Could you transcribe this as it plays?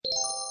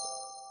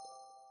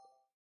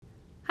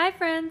Hi,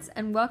 friends,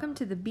 and welcome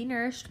to the Be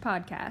Nourished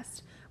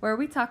podcast, where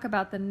we talk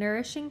about the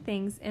nourishing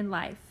things in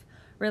life,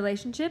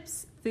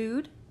 relationships,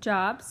 food,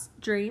 jobs,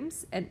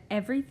 dreams, and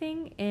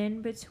everything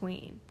in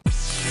between.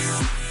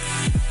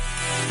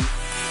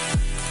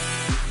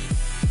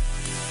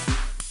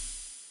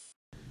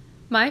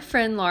 My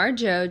friend Laura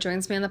Jo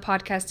joins me on the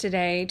podcast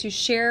today to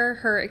share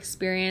her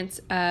experience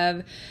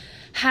of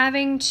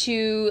having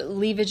to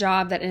leave a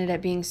job that ended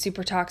up being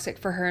super toxic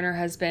for her and her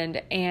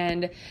husband,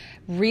 and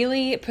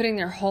really putting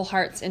their whole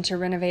hearts into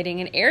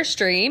renovating an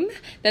Airstream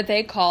that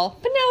they call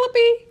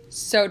Penelope.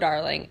 So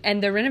darling.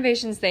 And the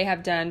renovations they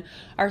have done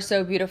are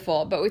so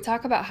beautiful. But we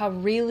talk about how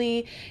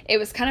really it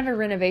was kind of a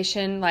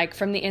renovation like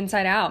from the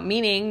inside out,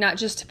 meaning not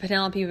just to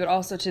Penelope, but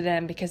also to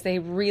them, because they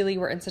really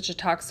were in such a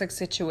toxic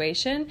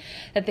situation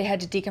that they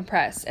had to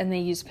decompress, and they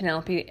used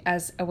Penelope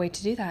as a way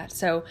to do that.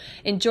 So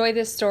enjoy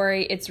this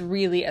story. It's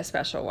really a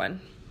special one.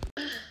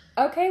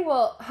 Okay,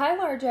 well, hi,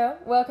 Laura Jo.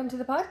 Welcome to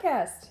the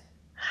podcast.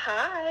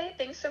 Hi,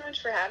 thanks so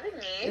much for having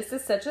me. This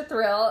is such a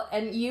thrill,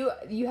 and you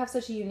have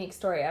such a unique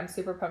story. I'm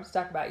super pumped to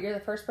talk about. You're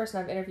the first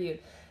person I've interviewed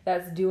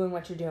that's doing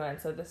what you're doing,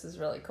 so this is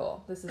really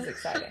cool. This is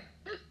exciting.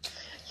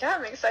 Yeah,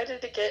 I'm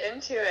excited to get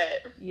into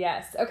it.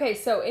 Yes. Okay,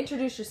 so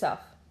introduce yourself.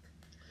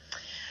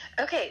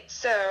 Okay,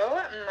 so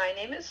my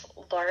name is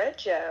Laura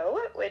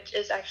Jo, which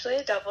is actually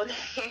a double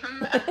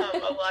name.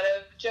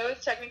 Joe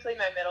is technically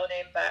my middle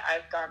name, but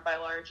I've gone by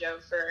Laura Jo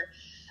for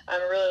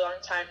a really long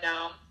time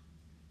now.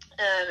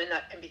 And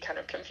that can be kind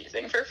of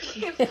confusing for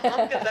people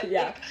because I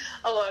think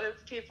a lot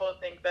of people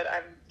think that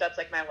that's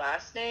like my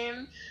last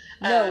name.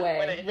 No way.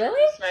 When I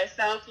introduce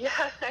myself,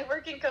 I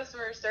work in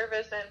customer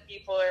service, and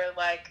people are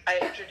like, I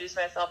introduce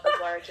myself as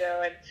Laura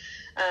Jo, and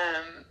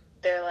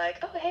they're like,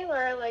 "Oh, hey,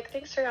 Laura, like,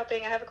 thanks for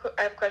helping. I have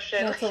a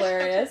question." That's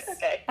hilarious. Like,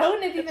 okay, I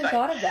wouldn't have even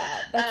thought of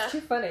that. That's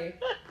too funny.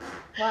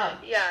 Wow.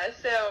 Yeah.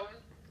 So.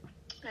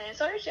 My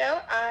name's Laura Jo.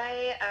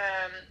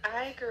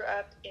 I grew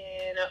up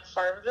in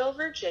Farmville,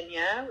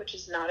 Virginia, which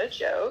is not a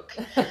joke.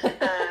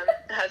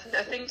 Has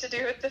nothing to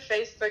do with the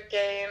Facebook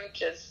game,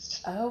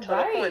 just total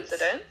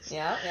coincidence.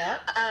 Yeah.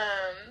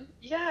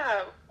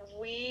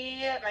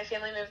 My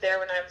family moved there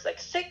when I was like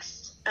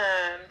 6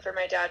 for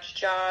my dad's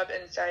job,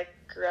 and so I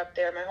grew up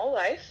there my whole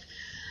life.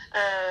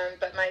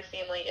 But my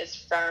family is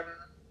from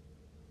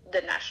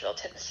the Nashville,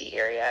 Tennessee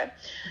area.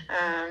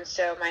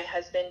 So my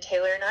husband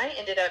Taylor and I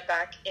ended up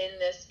back in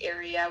this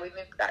area. We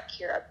moved back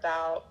here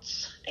about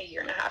a year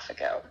and a half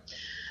ago.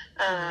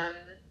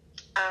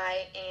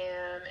 I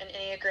am an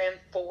Enneagram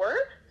 4.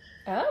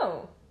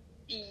 Oh.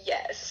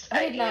 Yes,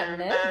 I did not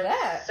know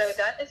that. So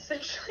that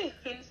essentially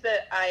means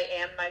that I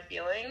am my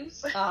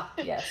feelings. Ah,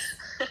 yes.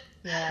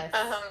 Yes.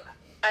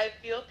 I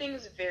feel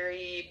things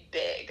very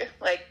big.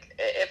 Like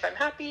if I'm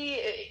happy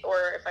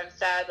or if I'm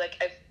sad,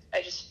 like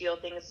I just feel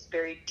things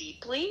very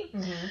deeply.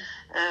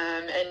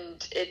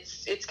 And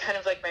it's kind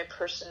of like my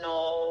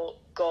personal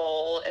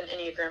goal, and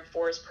Enneagram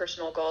 4's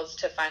personal goal is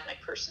to find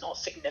like personal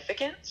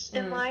significance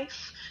in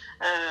life,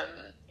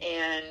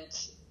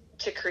 and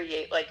to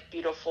create like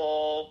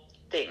beautiful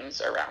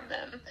things around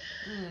them.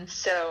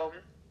 So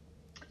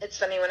it's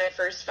funny, when I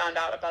first found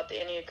out about the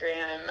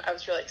Enneagram, I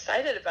was really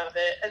excited about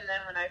it. And then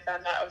when I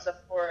found out I was a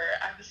 4,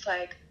 I was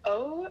like,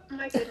 oh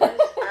my goodness,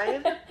 I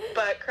am the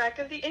butt crack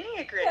of the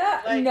Enneagram.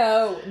 Yeah, like,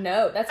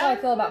 no, that's how I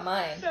feel about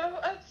mine. So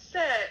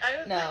upset.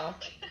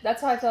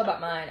 That's how I feel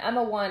about mine. I'm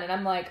a 1, and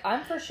I'm like,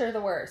 I'm for sure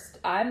the worst.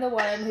 I'm the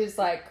one who's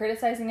like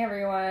criticizing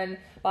everyone,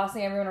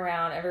 bossing everyone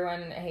around,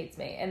 everyone hates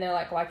me. And they're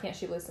like, why can't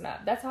she loosen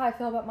up? That's how I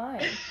feel about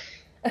mine.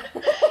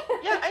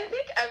 Yeah, I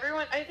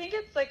think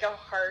it's like a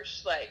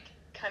harsh, like,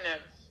 kind of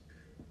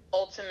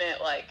ultimate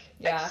like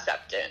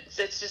acceptance.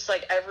 It's just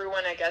like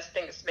everyone, I guess,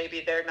 thinks maybe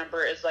their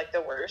number is like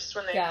the worst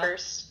when they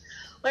first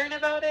learn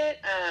about it.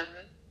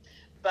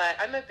 But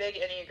I'm a big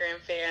Enneagram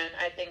fan.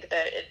 I think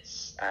that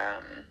it's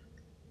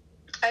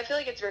I feel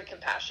like it's very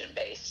compassion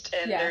based,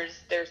 and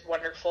there's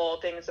wonderful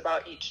things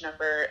about each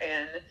number,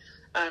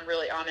 and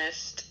really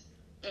honest,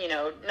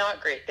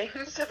 not great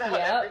things about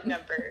every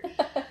number.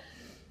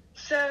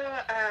 So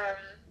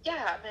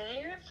my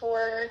Enneagram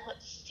 4,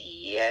 let's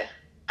see,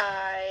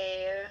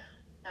 I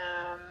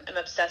am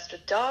obsessed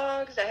with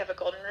dogs. I have a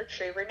golden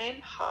retriever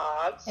named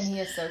Hobbs. And he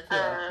is so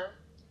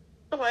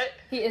cute. What?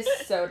 He is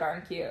so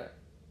darn cute.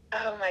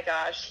 Oh my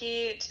gosh.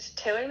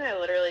 Taylor and I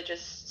literally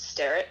just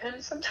stare at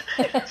him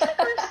sometimes.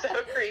 We're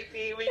so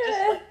creepy. We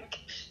just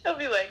he'll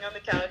be laying on the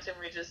couch and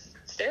we just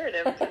stare at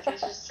him because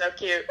he's just so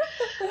cute.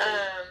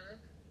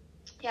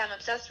 I'm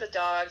obsessed with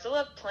dogs. I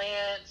love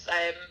plants.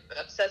 I'm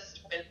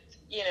obsessed with,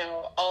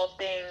 all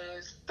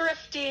things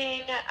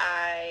thrifting.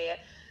 I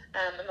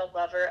I'm a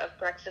lover of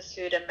breakfast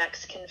food and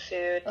Mexican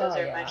food. Those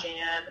are my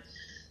jam.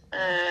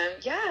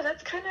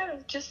 That's kind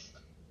of just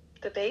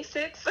the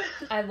basics.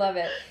 I love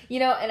it. You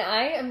know, and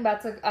I'm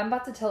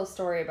about to tell a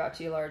story about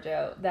you, Laura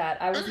Jo,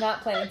 that I was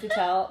not planning to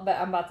tell, but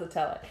I'm about to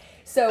tell it.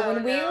 So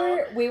when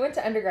we went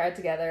to undergrad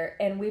together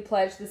and we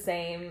pledged the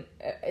same,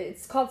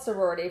 it's called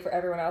sorority for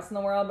everyone else in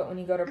the world, but when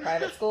you go to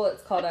private school,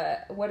 it's called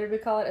what did we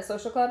call it? A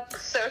social club?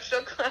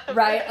 Social club.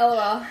 Right,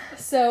 LOL.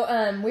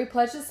 So we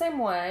pledged the same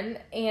one,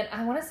 and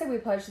I want to say we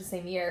pledged the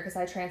same year because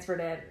I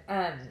transferred in.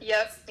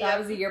 Yep. I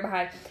was a year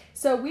behind.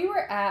 So we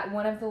were at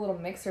one of the little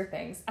mixer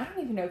things. I don't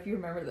even know if you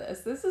remember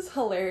this. This is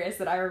hilarious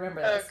that I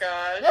remember this.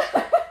 Oh,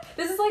 gosh.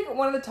 This is like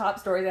one of the top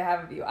stories I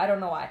have of you. I don't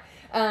know why.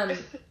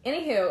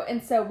 Anywho,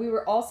 and so we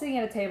were all sitting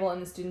at a table in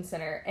the student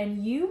center,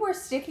 and you were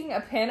sticking a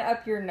pin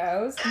up your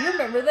nose. Do you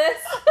remember this?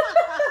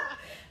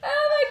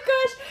 Oh my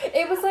gosh.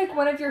 It was like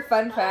one of your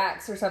fun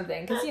facts or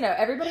something. Because, you know,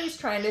 everybody's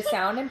trying to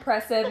sound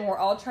impressive, and we're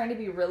all trying to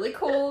be really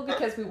cool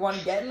because we want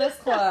to get in this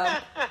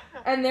club.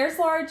 And there's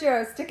Laura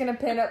Jo sticking a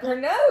pin up her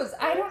nose.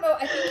 I don't know.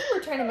 I think you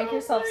were trying to make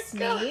yourself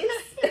sneeze.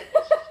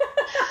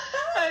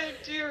 I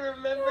do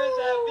remember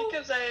that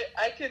because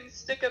I can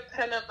stick a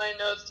pen up my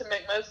nose to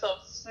make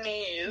myself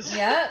sneeze.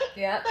 Yeah.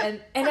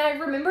 And I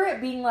remember it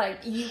being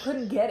like, you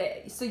couldn't get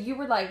it. So you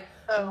were like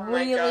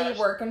really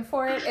working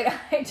for it. And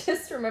I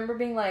just remember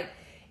being like,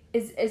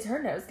 is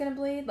her nose going to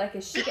bleed? Like,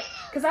 is she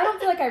because I don't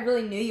feel like I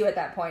really knew you at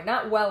that point.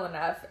 Not well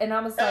enough. And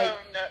I was like,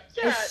 no.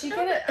 Yeah, is she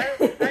going to...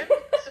 I'm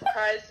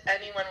surprised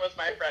anyone was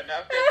my friend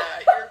after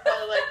that. You're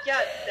probably like,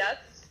 yeah,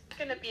 that's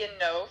gonna be a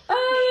no for me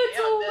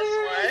on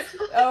this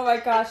one. Oh my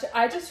gosh,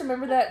 I just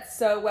remember that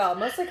so well.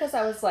 Mostly because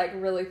I was like,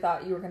 really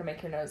thought you were gonna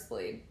make your nose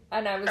bleed,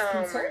 and I was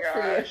concerned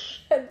for you.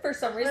 And for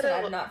some reason,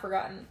 I've not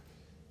forgotten.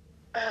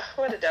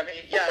 What a dummy!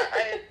 Yeah,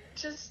 I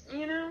just,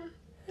 you know,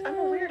 I'm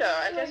a weirdo.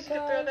 I guess you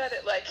could throw that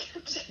at like.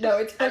 No,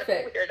 it's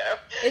perfect. I'm a weirdo.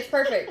 It's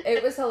perfect.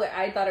 It was hilarious.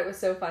 I thought it was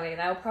so funny,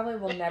 and I probably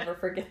will never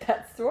forget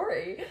that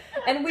story.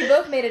 And we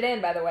both made it in,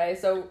 by the way,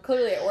 so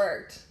clearly it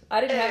worked. I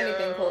didn't have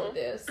anything cool to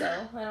do,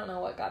 so I don't know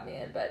what got me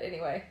in, but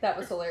anyway, that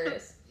was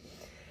hilarious.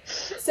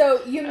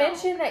 So you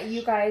mentioned that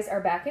you guys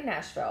are back in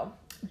Nashville,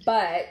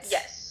 but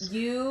yes,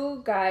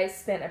 you guys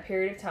spent a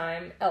period of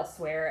time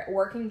elsewhere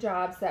working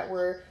jobs that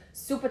were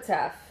super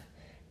tough,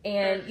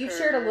 and you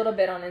shared a little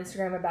bit on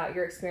Instagram about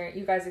your experience,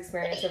 you guys'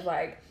 experience of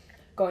like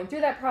going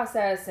through that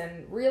process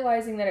and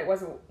realizing that it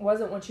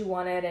wasn't what you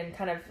wanted and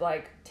kind of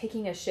like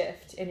taking a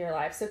shift in your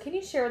life. So can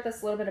you share with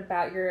us a little bit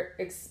about your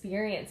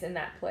experience in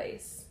that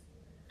place?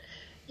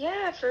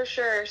 Yeah, for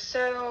sure.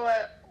 So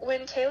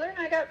when Taylor and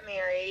I got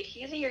married,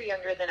 he's a year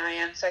younger than I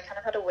am, so I kind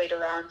of had to wait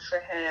around for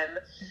him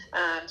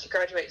to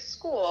graduate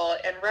school.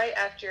 And right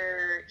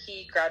after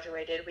he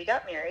graduated, we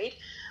got married,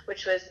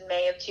 which was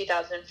May of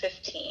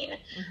 2015.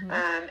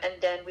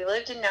 And then we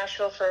lived in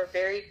Nashville for a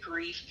very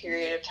brief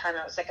period of time.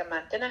 It was like a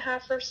month and a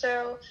half or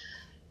so.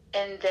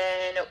 And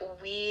then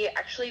we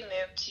actually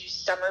moved to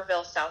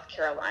Summerville, South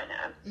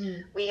Carolina.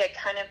 We had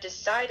kind of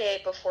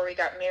decided before we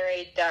got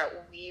married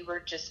that we were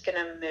just going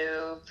to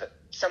move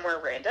somewhere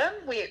random.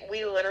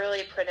 We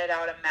literally printed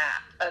out a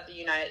map of the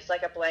it's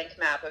like a blank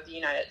map of the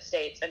United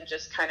States, and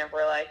just kind of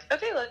were like,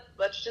 okay,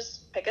 let's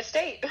just pick a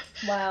state.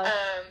 Wow.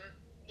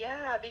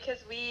 Yeah,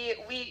 because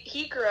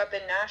he grew up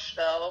in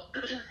Nashville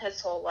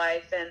his whole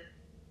life, and,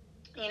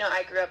 you know,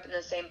 I grew up in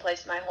the same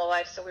place my whole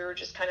life, so we were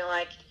just kind of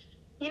like,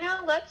 you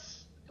know,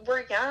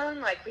 we're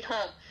young, like we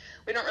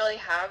don't really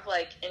have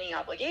like any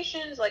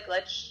obligations, like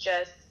let's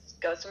just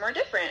go somewhere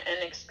different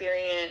and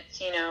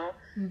experience, you know,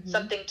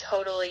 something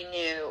totally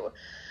new.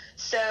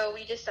 So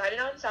we decided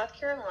on South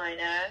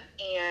Carolina,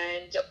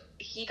 and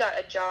he got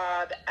a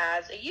job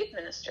as a youth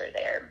minister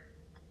there.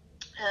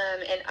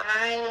 And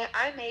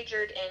I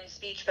majored in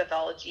speech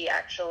pathology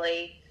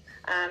actually,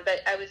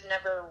 but I was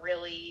never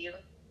really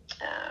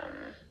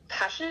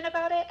passionate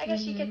about it, I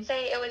guess you could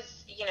say. It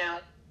was, you know,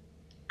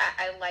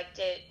 I liked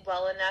it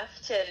well enough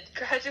to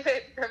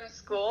graduate from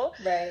school.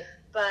 Right.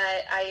 But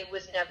I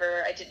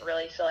didn't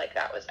really feel like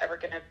that was ever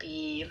going to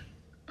be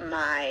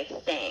my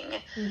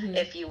thing,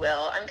 if you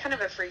will. I'm kind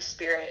of a free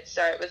spirit,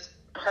 so it was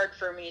hard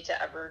for me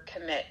to ever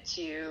commit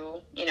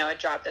to, you know, a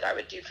job that I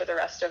would do for the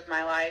rest of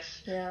my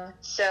life. Yeah.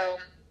 So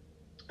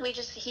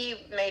he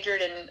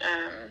majored in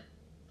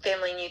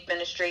family and youth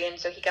ministry, and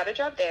so he got a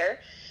job there.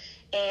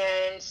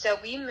 And so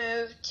we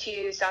moved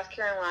to South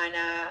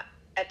Carolina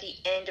at the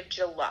end of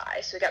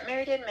July. So we got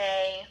married in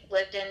May,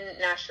 lived in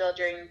Nashville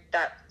during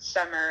that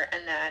summer,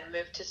 and then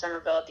moved to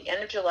Summerville at the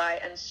end of July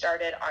and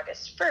started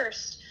August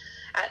 1st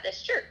at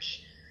this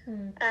church.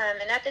 And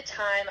at the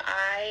time,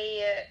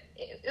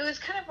 it was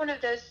kind of one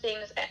of those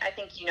things, I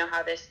think you know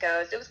how this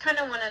goes. It was kind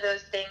of one of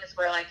those things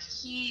where, like,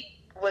 he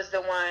was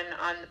the one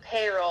on the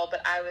payroll, but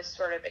I was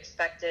sort of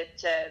expected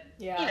to,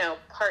 you know,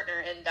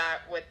 partner in that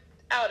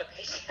without a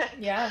paycheck.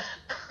 Yeah,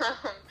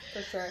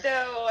 for sure.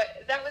 So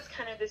that was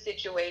kind of the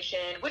situation,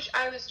 which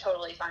I was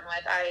totally fine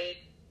with.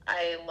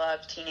 I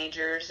love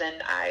teenagers,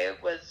 and I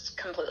was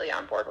completely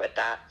on board with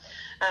that.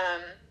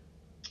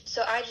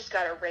 So I just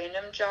got a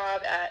random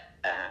job at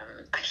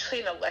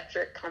actually an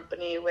electric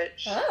company,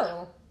 which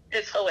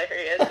is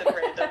hilarious and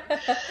random.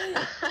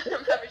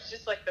 I was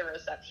just like the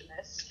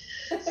receptionist.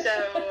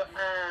 So,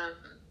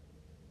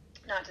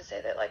 not to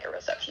say that like a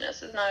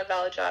receptionist is not a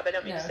valid job. I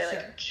don't mean to say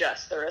like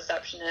just the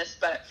receptionist,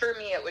 but for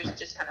me it was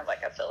just kind of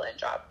like a fill-in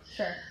job.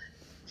 Sure.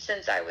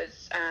 Since I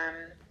was,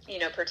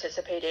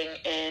 participating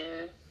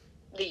in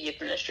the youth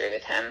ministry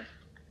with him.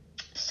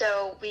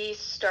 So we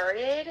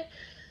started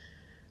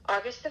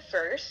August the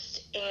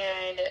 1st,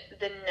 and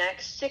the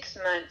next 6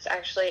 months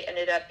actually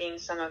ended up being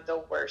some of the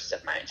worst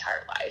of my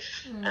entire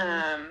life.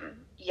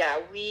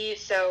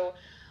 So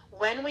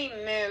when we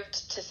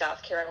moved to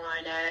South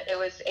Carolina, it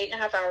was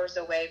 8.5 hours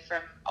away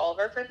from all of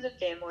our friends and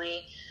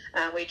family.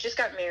 We just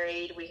got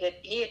married.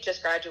 He had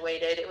just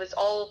graduated. It was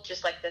all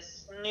just like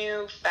this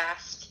new,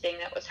 fast thing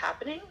that was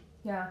happening.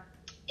 Yeah.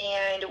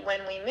 And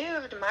when we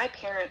moved, my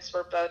parents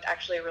were both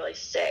actually really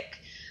sick.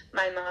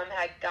 My mom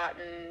had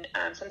gotten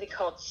something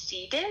called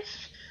C.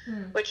 diff,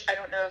 which I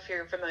don't know if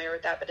you're familiar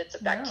with that, but it's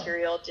a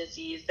bacterial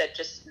disease that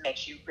just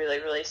makes you really,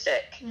 really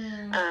sick.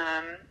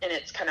 And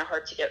it's kind of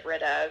hard to get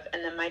rid of.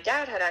 And then my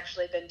dad had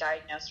actually been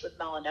diagnosed with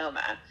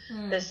melanoma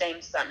the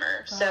same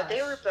summer. Gosh. So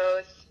they were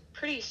both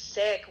pretty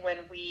sick when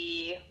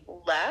we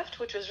left,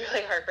 which was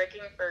really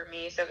heartbreaking for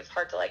me. So it was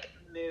hard to like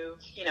move,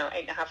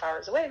 8.5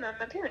 hours away.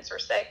 My parents were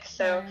sick.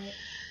 So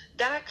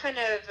that kind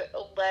of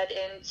led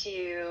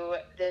into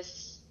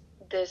this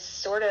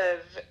sort of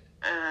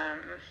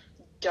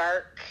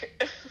dark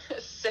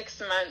 6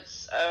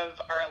 months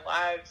of our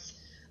lives.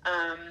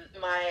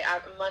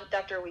 A month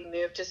after we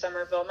moved to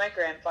Somerville, my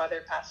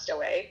grandfather passed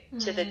away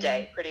to the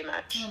day, pretty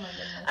much. Oh my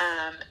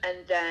goodness.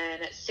 And then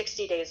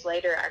 60 days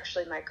later,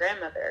 actually, my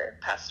grandmother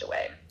passed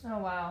away. Oh,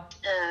 wow.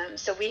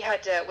 So we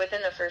had to,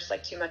 within the first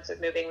 2 months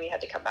of moving, we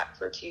had to come back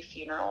for 2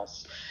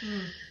 funerals.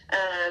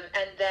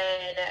 And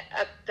then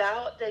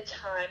about the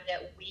time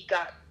that we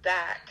got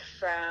back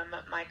from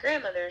my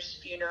grandmother's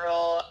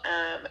funeral,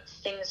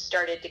 things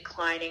started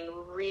declining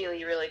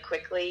really, really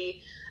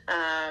quickly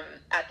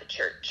at the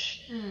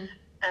church.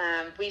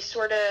 We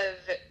sort of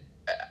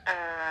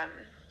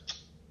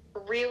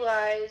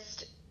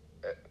realized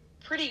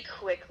pretty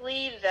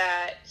quickly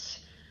that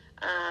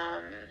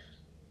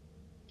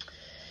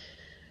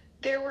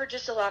there were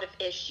just a lot of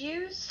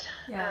issues,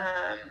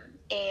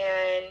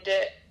 and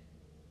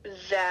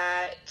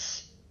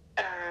that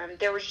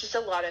there was just a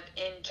lot of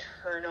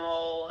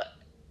internal,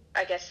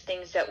 I guess,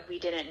 things that we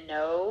didn't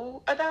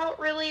know about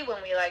really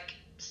when we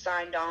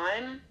signed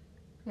on.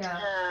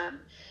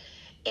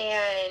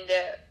 And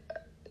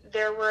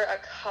there were a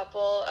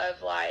couple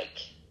of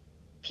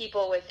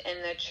people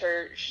within the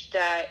church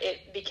that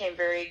it became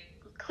very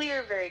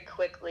clear very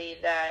quickly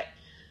that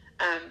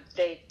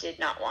they did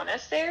not want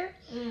us there.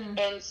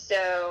 And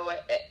so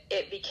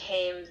it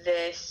became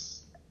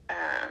this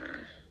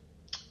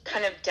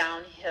kind of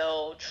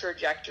downhill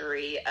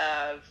trajectory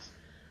of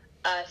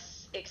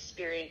us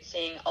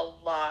experiencing a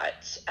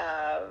lot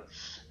of,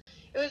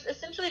 it was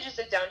essentially just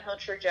a downhill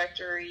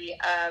trajectory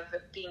of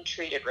being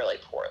treated really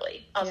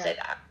poorly. I'll say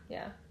that.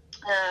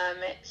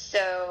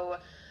 So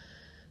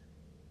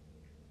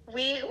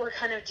we were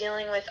kind of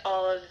dealing with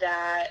all of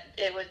that.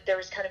 There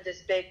was kind of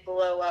this big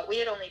blow up. We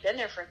had only been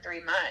there for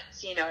 3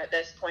 months, at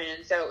this point.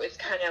 And so it was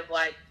kind of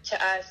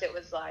to us, it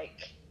was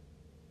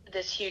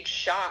this huge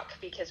shock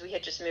because we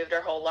had just moved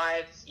our whole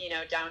lives,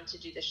 down to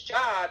do this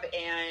job.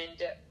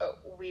 And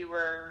we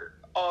were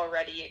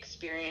already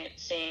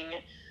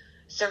experiencing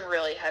some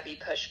really heavy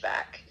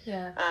pushback.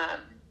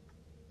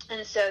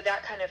 And so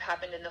that kind of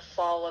happened in the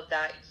fall of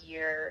that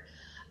year,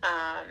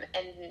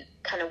 and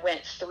kind of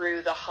went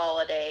through the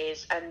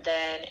holidays. And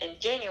then in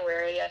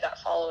January of that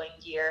following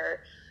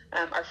year,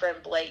 our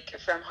friend Blake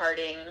from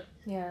Harding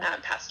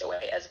passed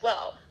away as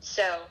well.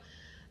 So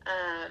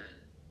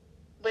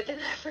within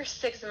the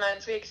first 6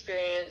 months, we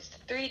experienced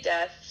 3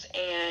 deaths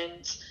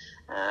and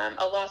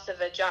a loss of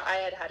a job.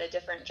 I had a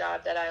different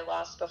job that I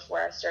lost before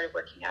I started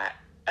working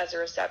as a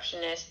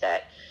receptionist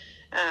that,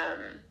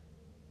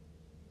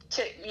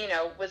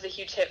 was a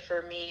huge hit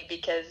for me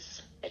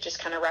because it just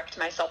kind of wrecked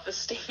my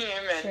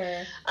self-esteem.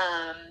 And,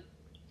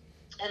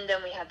 and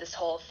then we had this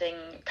whole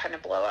thing kind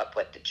of blow up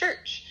with the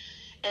church.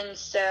 And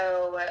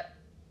so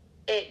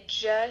it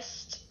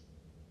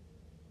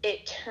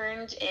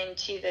turned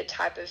into the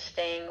type of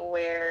thing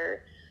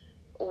where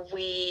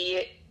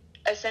we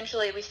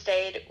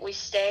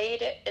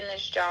stayed in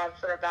this job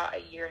for about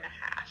 1.5 years.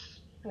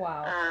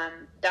 Wow.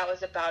 That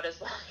was about as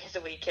long as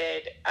we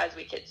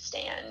could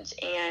stand.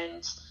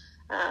 And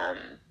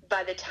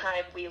by the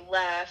time we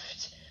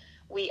left,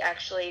 we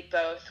actually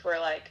both were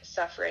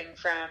suffering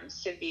from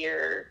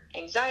severe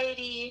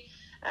anxiety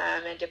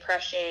and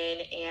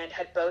depression, and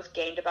had both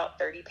gained about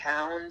 30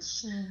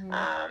 pounds.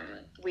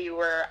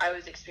 I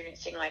was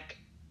experiencing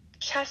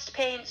chest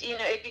pains.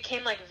 It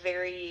became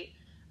very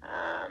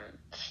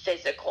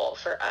physical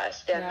for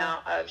us, the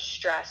amount of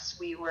stress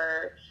we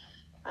were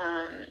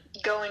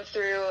going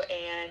through.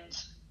 And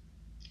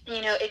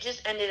it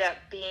just ended up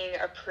being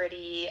a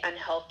pretty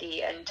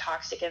unhealthy and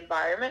toxic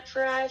environment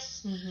for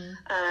us.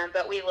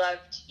 But we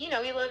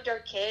loved our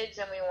kids,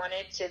 and we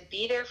wanted to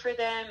be there for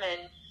them.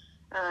 And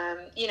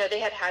they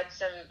had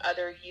some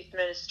other youth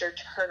minister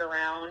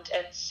turnaround,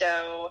 and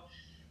so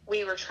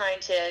we were trying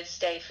to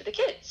stay for the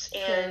kids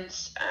and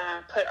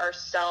put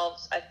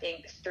ourselves, I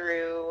think,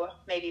 through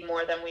maybe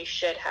more than we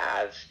should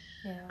have.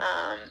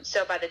 Yeah.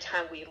 So by the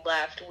time we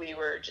left, we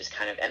were just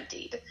kind of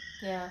emptied.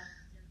 Yeah.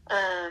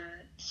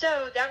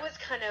 So that was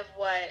kind of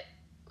what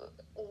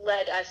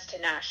led us to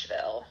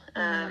Nashville.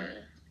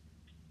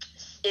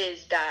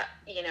 Is that,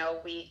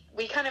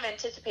 we kind of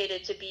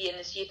anticipated to be in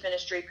this youth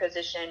ministry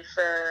position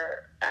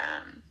for,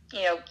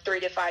 3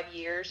 to 5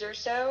 years or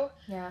so.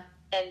 Yeah.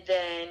 And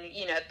then,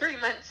 3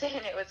 months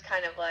in, it was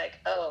kind of like,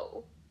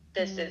 oh,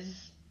 this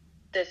is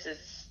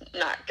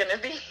not going to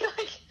be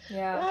like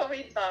what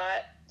we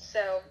thought.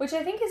 So, which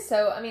I think is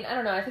so, I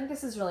don't know, I think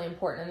this is really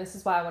important, and this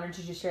is why I wanted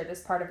to just share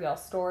this part of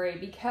y'all's story,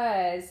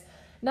 because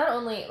not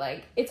only,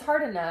 it's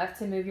hard enough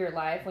to move your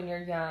life when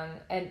you're young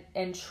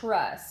and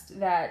trust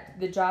that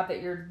the job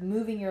that you're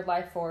moving your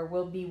life for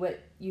will be what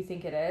you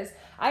think it is.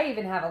 I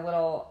even have a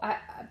little,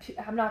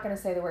 I'm not going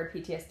to say the word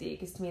PTSD,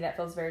 because to me that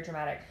feels very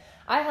dramatic.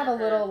 I have a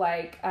little,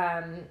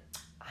 I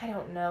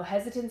don't know,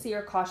 hesitancy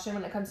or caution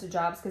when it comes to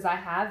jobs, because I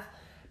have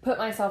put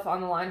myself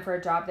on the line for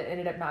a job that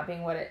ended up not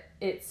being what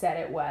it said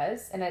it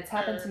was, and it's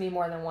happened to me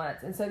more than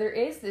once. And so there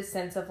is this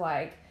sense of,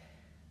 I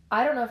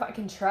don't know if I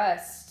can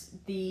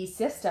trust the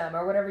system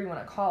or whatever you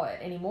want to call it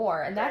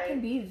anymore. And that can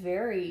be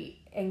very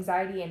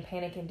anxiety and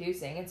panic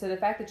inducing. And so the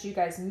fact that you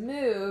guys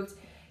moved,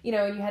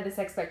 and you had this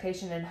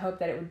expectation and hope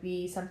that it would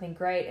be something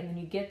great, and then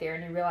you get there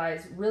and you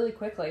realize really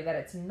quickly that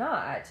it's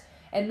not.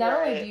 And not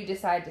only do you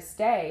decide to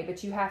stay,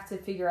 but you have to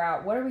figure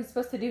out, what are we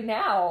supposed to do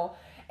now?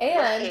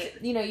 And,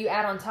 you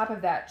add on top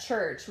of that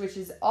church, which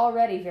is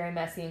already very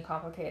messy and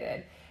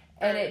complicated.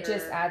 And it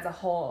just adds a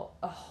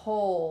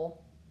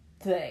whole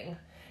thing.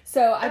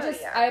 So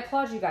I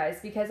applaud you guys,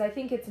 because I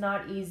think it's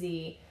not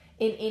easy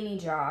in any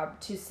job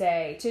to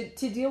say,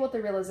 to deal with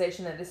the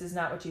realization that this is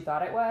not what you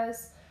thought it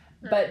was,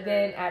 but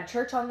then add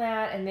church on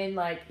that, and then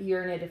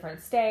you're in a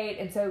different state.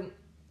 And so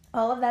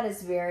all of that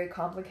is very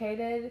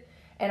complicated.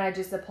 And I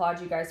just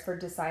applaud you guys for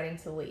deciding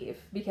to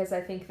leave, because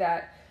I think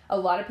that a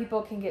lot of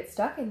people can get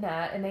stuck in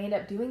that, and they end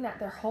up doing that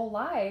their whole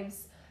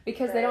lives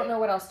because they don't know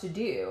what else to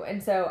do.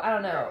 And so, I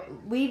don't know,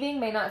 leaving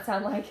may not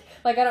sound like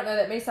I don't know,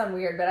 that may sound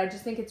weird, but I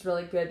just think it's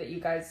really good that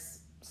you guys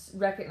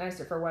recognized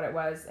it for what it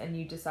was and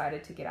you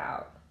decided to get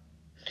out.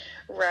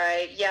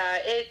 Right. Yeah,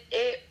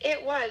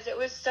 it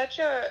was such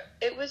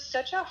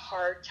a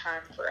hard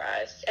time for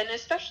us, and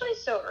especially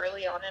so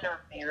early on in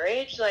our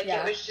marriage.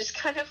 It was just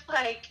kind of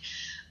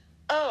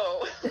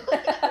oh.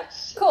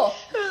 Cool.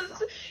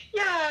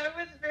 It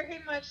was very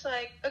much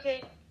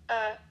okay,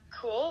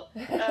 cool.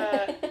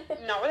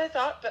 Not what I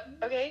thought, but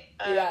okay,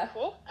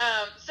 cool.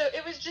 So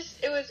it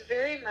was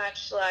very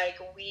much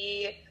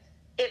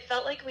it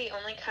felt like we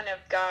only kind of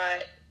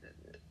got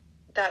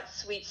that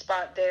sweet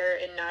spot there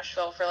in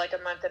Nashville for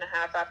a month and a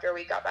half after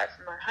we got back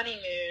from our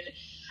honeymoon.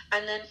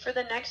 And then for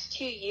the next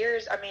 2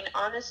 years,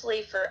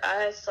 honestly, for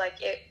us,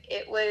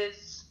 it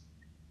was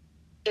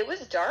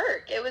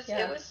dark. It was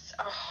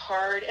a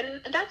hard,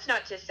 and that's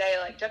not to say,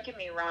 don't get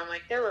me wrong,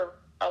 there were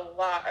a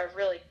lot of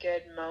really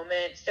good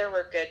moments. There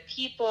were good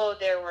people.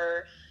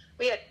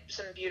 We had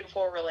some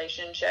beautiful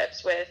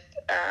relationships with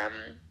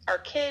our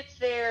kids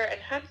there,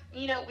 and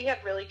we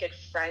had really good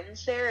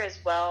friends there as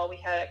well. We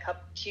had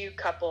two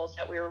couples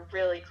that we were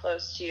really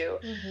close to,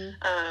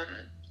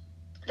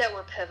 that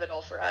were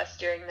pivotal for us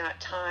during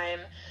that time.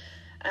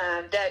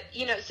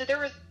 So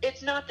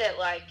it's not that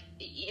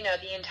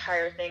the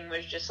entire thing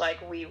was just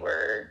we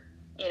were,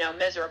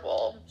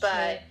 miserable,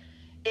 but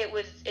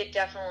it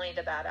definitely,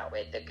 the bad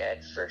outweighed the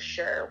good for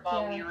sure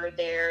while we were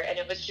there. And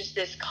it was just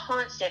this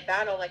constant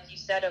battle, like you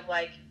said, of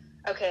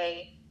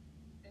okay,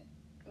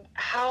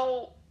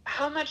 how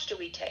much do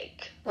we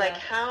take?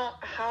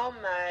 How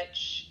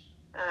much,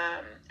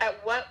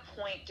 at what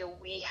point do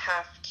we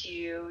have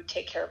to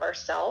take care of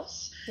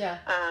ourselves?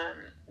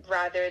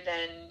 Rather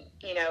than,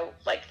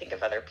 think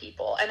of other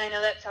people. And I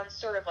know that sounds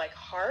sort of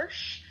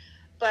harsh,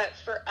 but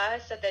for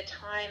us at the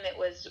time,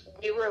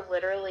 we were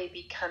literally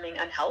becoming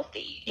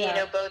unhealthy,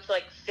 both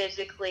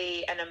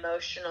physically and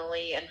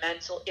emotionally and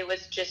mental. It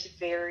was just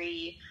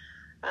very,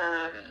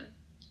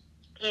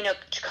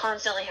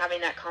 constantly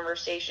having that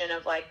conversation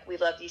of we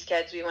love these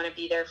kids. We want to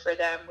be there for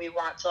them. We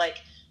want to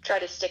try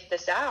to stick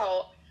this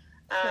out.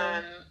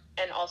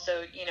 And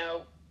also,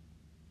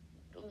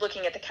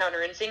 looking at the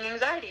counter-rinsing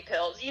anxiety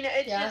pills,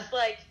 it's just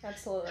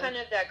absolutely. Kind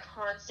of that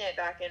constant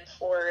back and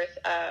forth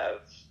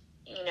of,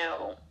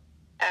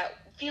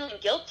 feeling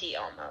guilty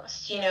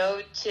almost,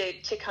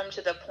 to come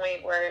to the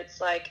point where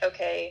it's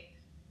okay,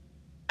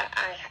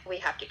 we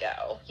have to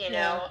go,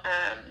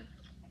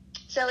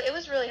 so it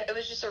was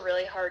just a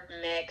really hard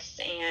mix,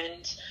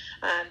 and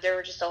there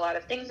were just a lot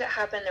of things that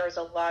happened. There was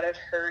a lot of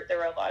hurt. There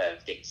were a lot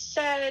of things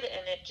said,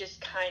 and it just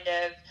kind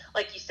of,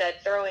 like you said,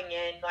 throwing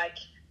in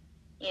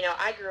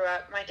I grew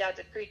up, my dad's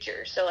a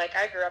preacher, so I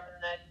grew up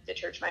in the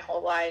church my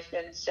whole life,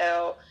 and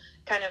so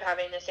kind of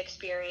having this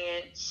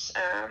experience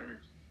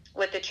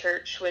with the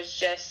church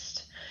was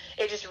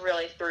it just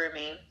really threw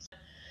me.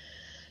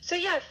 So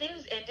yeah,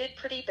 things ended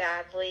pretty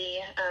badly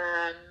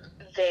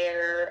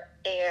there,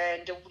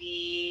 and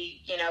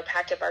we,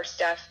 packed up our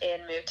stuff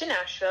and moved to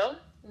Nashville.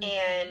 Mm-hmm.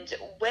 And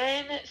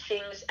when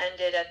things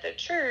ended at the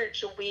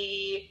church,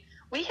 we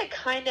had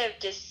kind of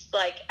just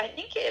I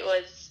think it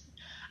was,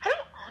 I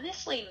don't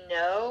honestly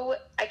know.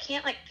 I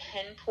can't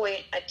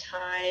pinpoint a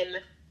time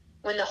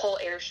when the whole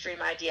Airstream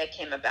idea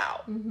came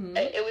about. Mm-hmm.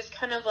 It was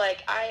kind of I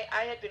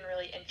had been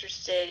really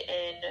interested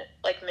in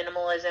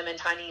minimalism and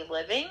tiny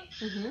living.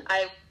 Mm-hmm.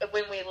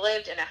 When we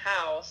lived in a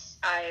house,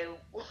 I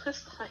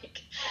was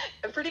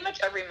pretty much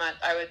every month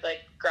I would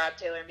grab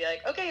Taylor and be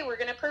like, okay, we're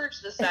gonna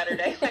purge this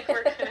Saturday.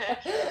 we're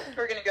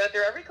gonna go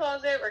through every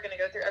closet. We're gonna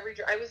go through every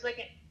drawer.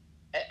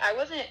 I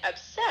wasn't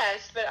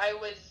obsessed, but I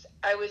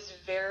was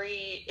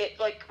very, it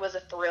was a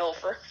thrill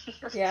for me.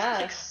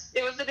 Yeah.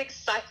 It was an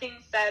exciting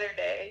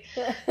Saturday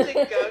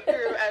to go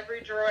through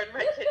every drawer in my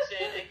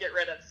kitchen and get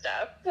rid of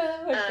stuff.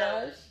 Oh my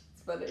gosh.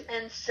 It's funny.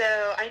 And so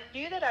I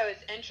knew that I was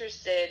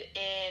interested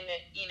in,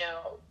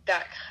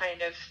 that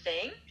kind of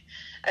thing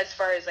as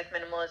far as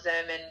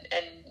minimalism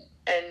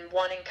and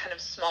wanting kind of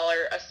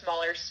a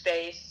smaller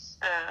space.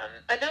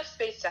 Enough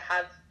space to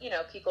have,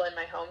 people in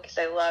my home, because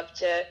I love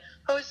to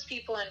host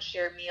people and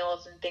share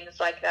meals and things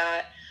like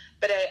that.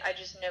 But I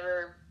just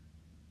never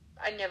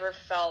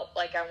felt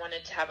like I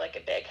wanted to have a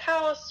big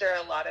house or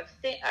a lot of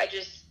things.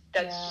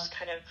 That's just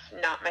kind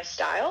of not my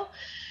style.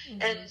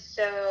 Mm-hmm. And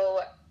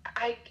so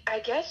I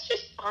guess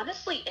just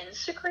honestly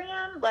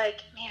Instagram,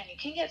 man, you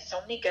can get so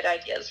many good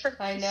ideas from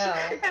Instagram. I know.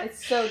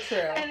 It's so true.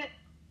 And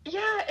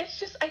yeah, it's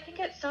just, I think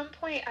at some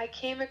point I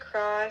came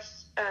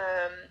across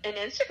an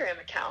Instagram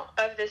account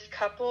of this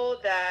couple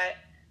that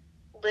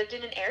lived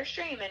in an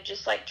Airstream and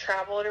just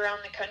traveled around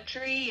the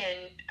country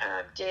and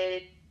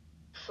did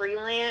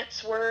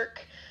freelance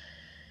work.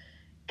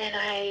 And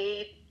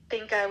I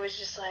think I was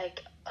just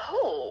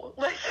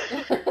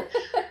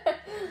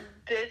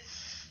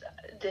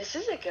this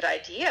is a good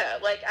idea.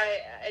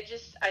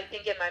 I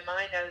think in my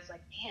mind I was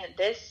man,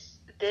 this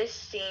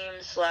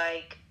seems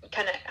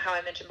kind of how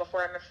I mentioned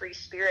before, I'm a free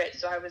spirit.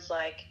 So I was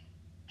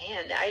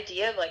man, the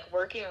idea of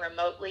working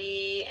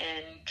remotely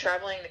and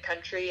traveling the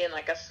country in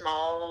a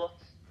small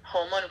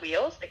home on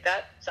wheels,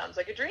 that sounds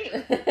like a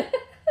dream.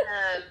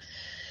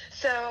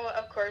 So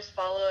of course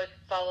followed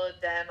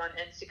them on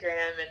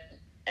Instagram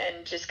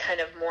and just kind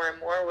of more and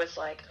more was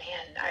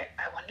man, I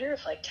wonder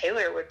if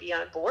Taylor would be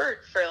on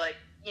board for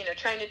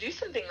trying to do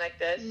something like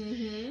this.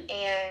 Mm-hmm.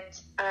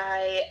 And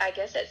I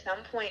guess at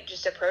some point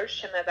just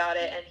approached him about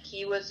it, and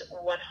he was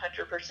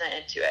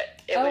 100% into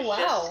it. It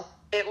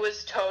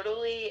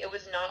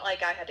was not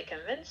like I had to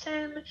convince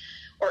him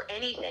or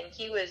anything.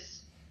 He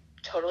was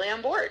totally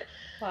on board.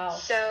 Wow.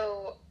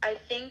 So I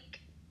think,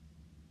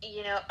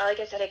 like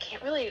I said, I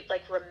can't really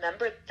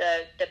remember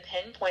the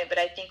pinpoint, but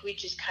I think we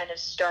just kind of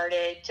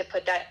started to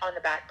put that on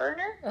the back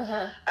burner.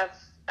 Uh-huh.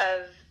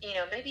 of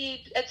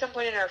maybe at some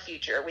point in our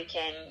future we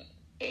can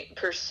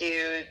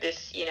pursue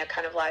this,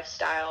 kind of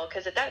lifestyle.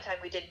 Because at that time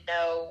we didn't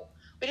know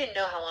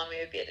how long we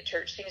would be at the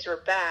church. Things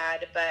were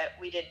bad, but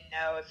we didn't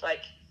know if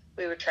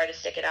we would try to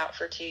stick it out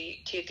for 2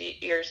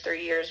 years,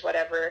 3 years,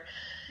 whatever.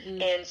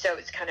 Mm. And so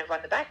it's kind of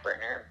on the back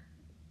burner.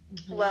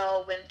 Mm-hmm.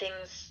 Well, when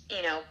things,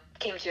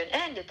 came to an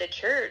end at the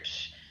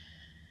church,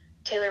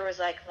 Taylor was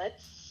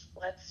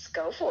let's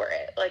go for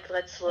it.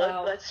 Let's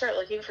start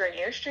looking for an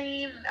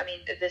Airstream. I mean,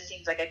 this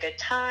seems like a good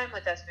time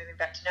with us moving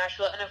back to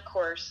Nashville. And of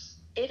course,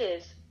 it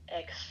is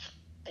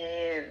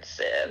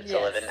expensive to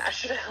live in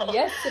Nashville.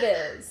 Yes, it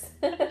is.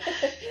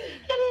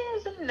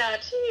 It is not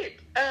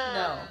cheap.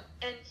 No.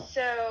 And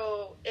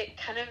so it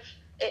kind of,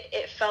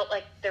 it felt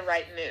like the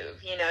right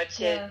move,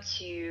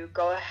 to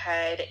go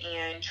ahead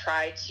and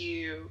try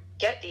to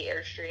get the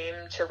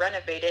Airstream, to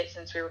renovate it,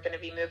 since we were going to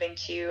be moving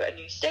to a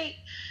new state.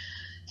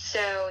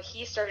 So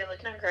he started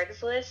looking on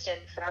Craigslist and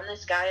found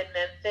this guy in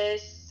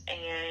Memphis,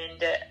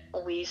 and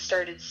we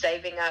started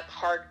saving up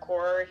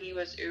hardcore. He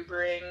was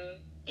Ubering,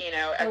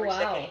 every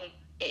second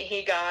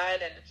he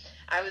got, and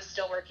I was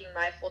still working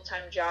my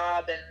full-time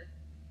job and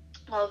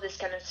all of this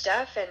kind of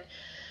stuff. And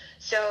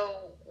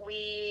so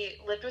we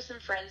lived with some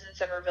friends in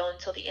Somerville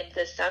until the end of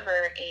the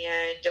summer,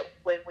 and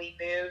when we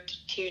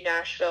moved to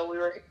Nashville,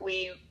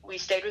 we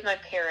stayed with my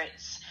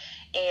parents,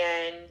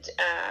 and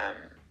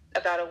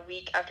about a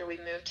week after we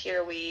moved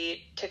here,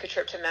 we took a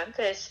trip to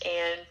Memphis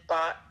and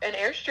bought an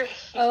Airstream.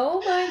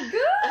 Oh my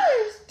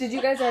gosh! Did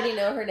you guys already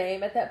know her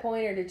name at that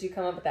point, or did you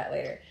come up with that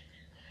later?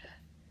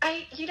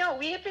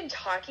 We had been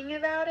talking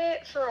about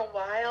it for a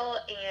while,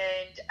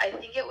 and I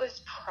think it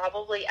was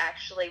probably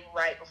actually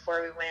right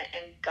before we went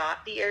and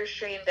got the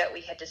Airstream that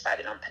we had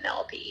decided on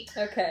Penelope.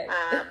 Okay.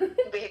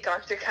 We had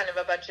gone through kind of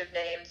a bunch of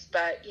names,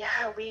 but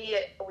yeah, we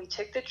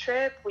took the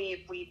trip.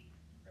 We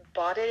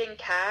bought it in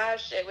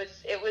cash. It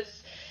was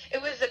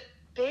a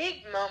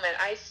big moment.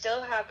 I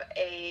still have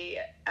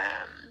a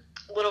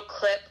little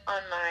clip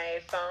on my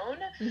phone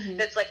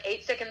that's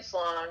 8 seconds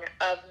long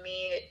of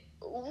me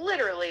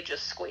literally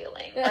just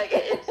squealing.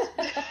 It's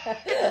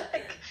the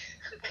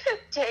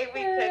day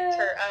we picked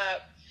her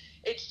up,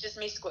 it's just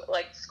me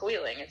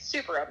squealing. It's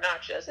super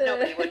obnoxious.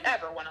 Nobody would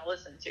ever want to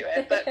listen to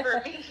it. But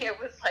for me, it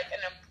was like an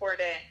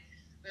important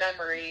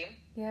memory.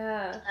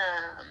 Yeah.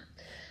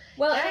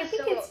 Well, and I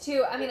think it's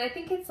too, I mean, I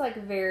think it's like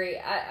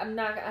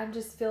I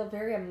just feel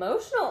very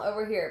emotional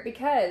over here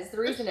because the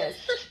reason is,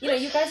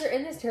 you guys are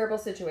in this terrible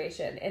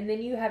situation and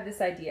then you have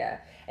this idea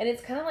and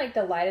it's kind of like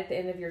the light at the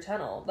end of your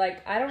tunnel.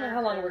 Like, I don't know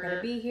how long we're going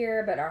to be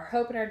here, but our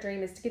hope and our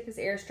dream is to get this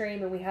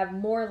Airstream and we have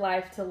more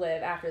life to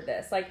live after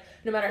this. Like,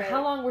 no matter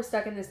how long we're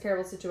stuck in this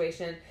terrible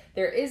situation,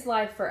 there is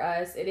life for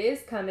us. It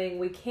is coming.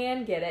 We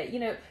can get it.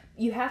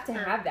 You have to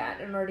have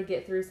that in order to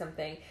get through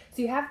something.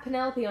 So you have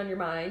Penelope on your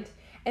mind.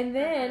 And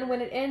then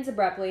when it ends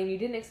abruptly and you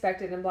didn't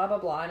expect it and blah, blah,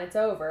 blah, and it's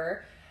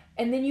over,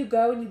 and then you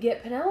go and you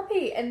get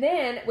Penelope. And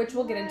then, which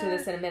we'll get into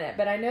this in a minute,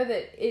 but I know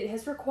that it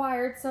has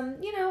required some,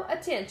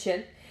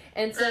 attention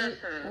and some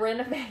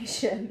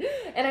renovation.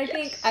 And I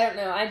think, I don't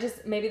know,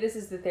 maybe this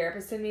is the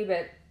therapist in me,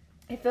 but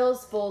it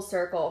feels full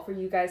circle for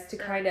you guys to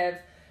kind of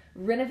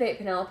renovate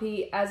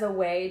Penelope as a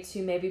way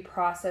to maybe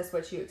process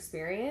what you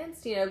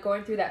experienced,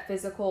 going through that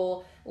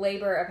physical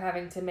labor of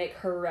having to make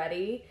her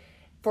ready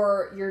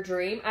for your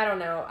dream. I don't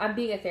know. I'm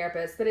being a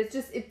therapist, but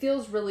it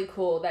feels really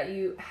cool that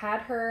you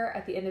had her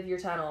at the end of your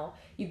tunnel.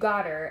 You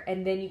got her,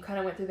 and then you kind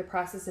of went through the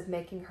process of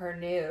making her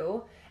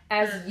new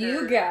as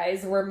you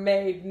guys were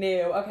made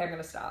new. Okay, I'm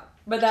going to stop.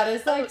 But that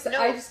is like,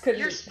 no, I just couldn't.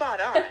 You're spot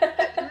on.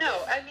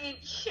 No, I mean,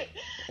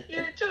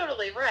 you're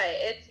totally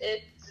right.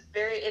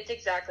 It's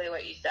exactly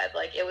what you said.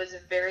 Like, it was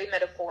very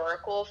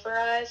metaphorical for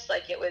us.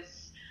 Like, it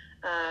was,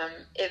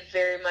 it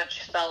very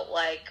much felt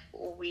like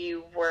we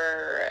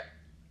were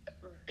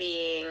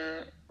being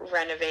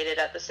renovated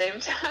at the same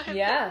time.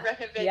 Yeah.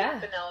 Renovating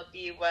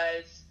Penelope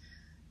was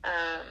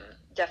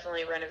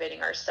definitely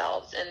renovating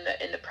ourselves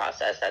in the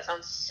process. That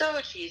sounds so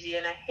cheesy,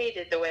 and I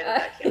hated the way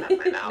that came out of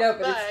my mouth. No,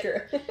 but it's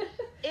true.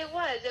 It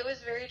was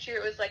very true.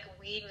 It was like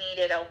we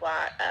needed a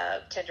lot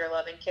of tender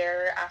love and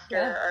care after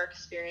our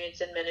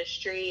experience in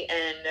ministry,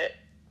 and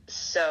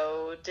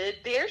so did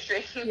the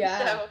Airstream. Yeah,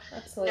 so,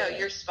 absolutely. No,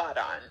 you're spot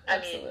on.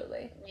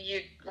 Absolutely. I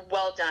mean,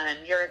 well done.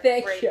 You're a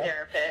great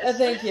therapist.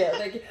 Thank you.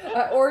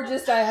 Or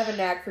just I have a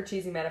knack for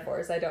cheesy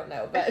metaphors. I don't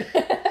know, but...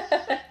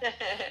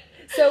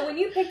 So when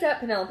you picked up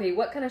Penelope,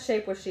 what kind of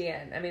shape was she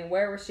in? I mean,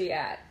 where was she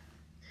at?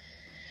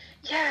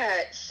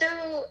 Yeah,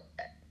 so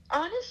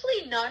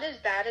honestly, not as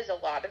bad as a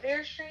lot of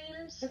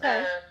Airstreams.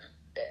 Okay.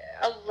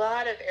 A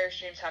lot of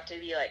Airstreams have to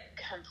be like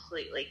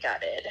completely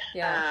gutted.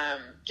 Yeah.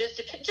 Just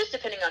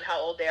depending on how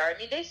old they are. I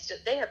mean,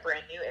 they have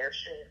brand new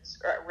Airstreams,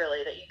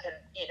 really, that you can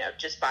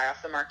just buy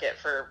off the market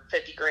for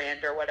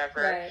 $50,000 or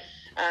whatever. Right.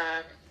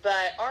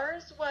 But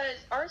ours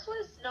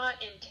was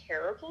not in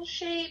terrible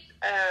shape.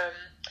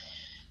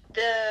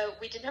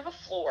 We didn't have a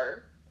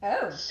floor.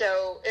 Oh.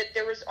 So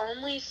there was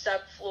only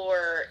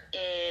subfloor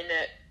in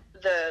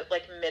the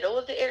middle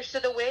of the air. So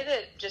the way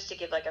that, just to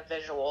give like a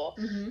visual,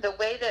 the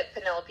way that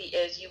Penelope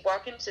is, you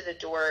walk into the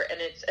door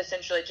and it's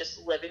essentially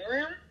just living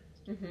room.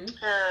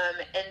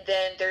 And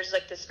then there's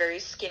like this very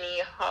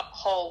skinny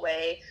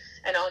hallway,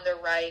 and on the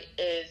right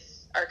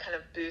is our kind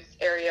of booth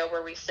area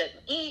where we sit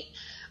and eat.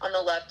 On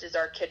the left is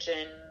our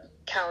kitchen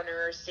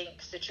counter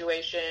sink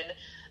situation.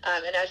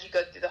 And as you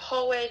go through the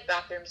hallway, the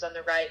bathroom's on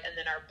the right, and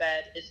then our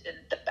bed is in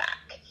the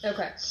back.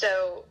 Okay.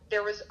 So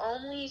there was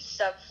only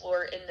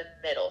subfloor in the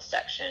middle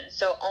section.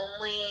 So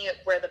only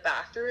where the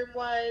bathroom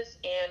was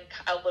and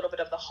a little bit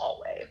of the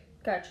hallway.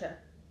 Gotcha.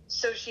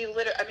 So she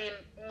literally, I mean,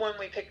 when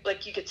we picked,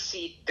 like, you could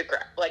see the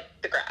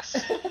grass.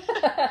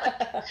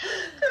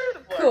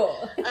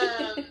 Cool.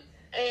 And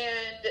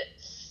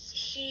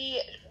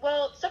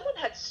someone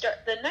had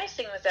the nice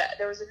thing was that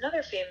there was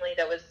another family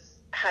that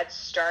had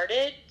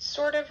started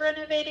sort of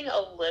renovating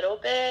a little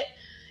bit,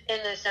 in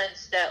the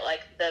sense that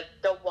like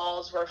the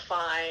walls were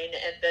fine,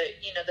 and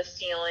the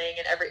ceiling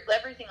and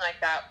everything like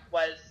that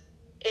was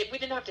we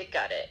didn't have to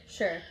gut it.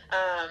 Sure.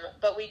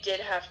 But we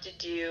did have to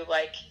do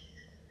like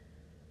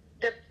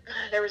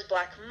there was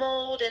black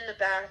mold in the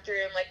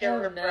bathroom, like there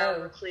were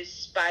brown recluse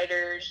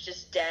spiders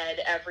just dead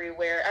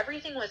everywhere.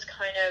 Everything was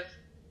kind of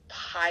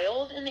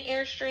piled in the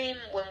Airstream.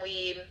 When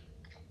we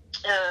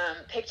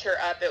picked her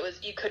up,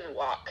 you couldn't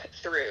walk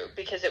through,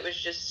 because it was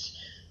just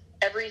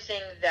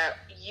everything that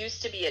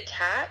used to be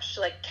attached,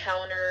 like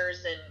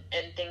counters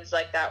and things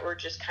like that, were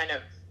just kind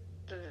of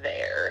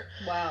there.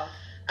 Wow.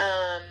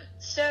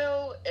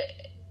 So,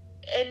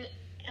 and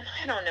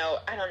I don't know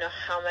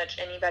how much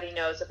anybody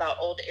knows about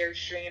old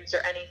Airstreams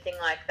or anything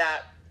like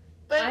that,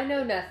 but I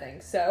know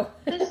nothing, so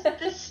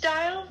this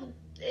style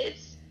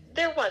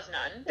there was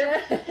none,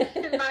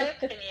 in my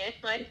opinion.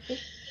 Like,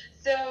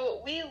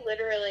 so we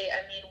literally,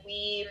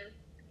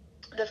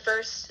 the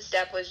first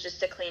step was just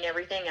to clean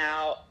everything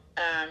out,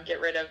 get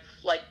rid of,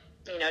 like,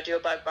 do a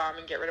bug bomb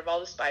and get rid of all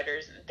the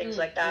spiders and things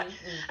like that.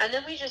 And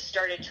then we just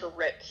started to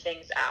rip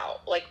things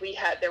out. Like,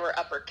 there were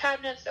upper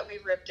cabinets that we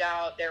ripped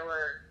out. There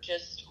were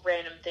just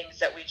random things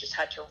that we just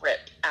had to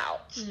rip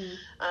out.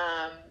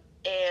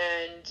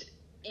 And,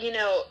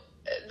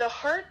 the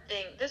hard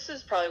thing, this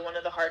is probably one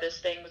of the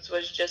hardest things,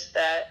 was just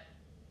that,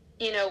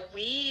 you know,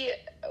 we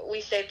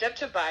saved up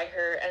to buy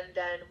her, and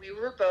then we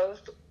were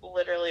both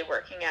literally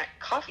working at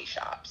coffee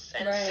shops,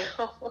 and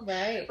so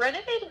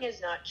renovating is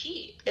not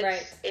cheap.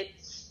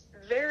 It's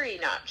very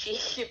not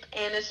cheap,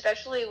 and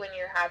especially when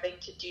you're having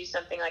to do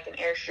something like an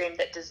Airstream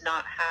that does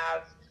not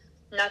have,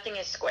 nothing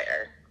is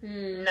square.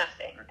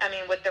 Nothing. I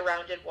mean, with the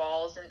rounded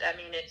walls, and I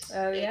mean, it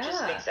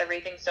just makes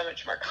everything so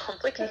much more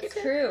complicated.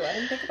 That's true. I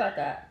didn't think about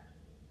that.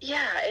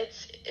 Yeah,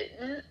 it's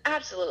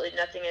absolutely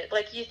nothing.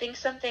 Like, you think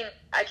something,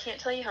 I can't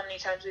tell you how many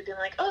times we've been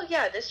like, oh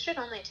yeah, this should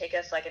only take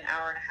us like an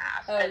hour and a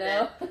half.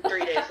 Then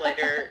 3 days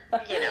later,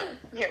 you know,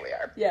 here we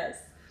are. Yes.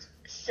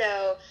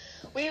 So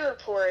we were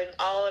pouring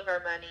all of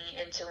our money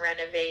into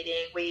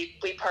renovating. We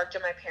parked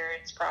on my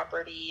parents'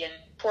 property and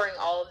pouring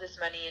all of this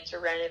money into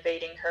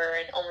renovating her,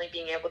 and only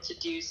being able to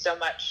do so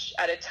much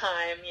at a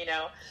time, you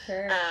know.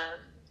 Sure.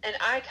 And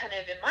I kind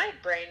of, in my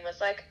brain, was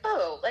like,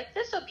 oh, like,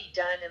 this will be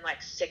done in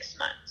like 6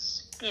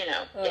 months, you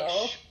know,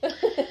 ish.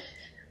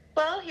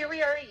 Well, here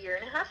we are a year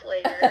and a half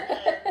later,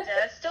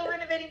 and still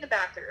renovating the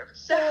bathroom.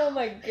 So, oh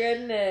my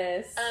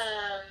goodness.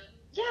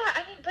 Yeah,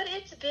 I mean, but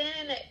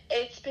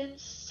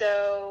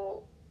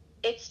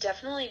it's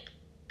definitely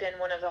been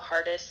one of the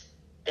hardest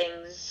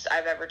things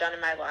I've ever done in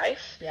my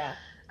life. Yeah.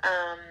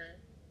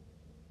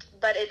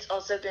 But it's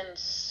also been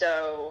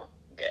so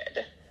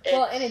good.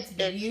 And it's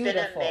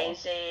beautiful.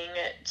 It's been amazing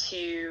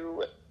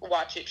to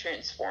watch it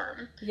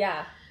transform.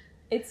 Yeah.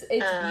 It's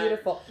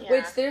beautiful. Yeah.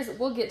 Which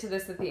we'll get to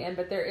this at the end,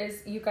 but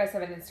you guys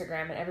have an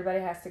Instagram, and everybody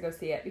has to go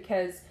see it,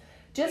 because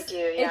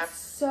it's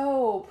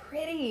so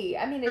pretty.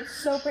 I mean, it's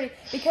so pretty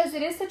because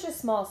it is such a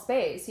small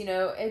space, you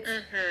know. It's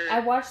I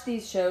watch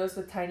these shows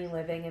with Tiny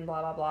Living and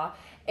blah blah blah,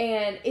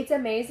 and it's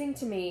amazing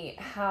to me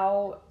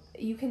how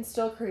you can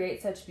still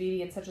create such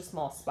beauty in such a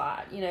small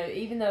spot. You know,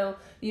 even though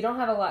you don't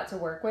have a lot to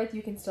work with,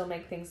 you can still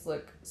make things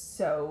look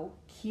so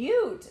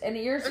cute. And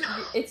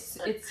it's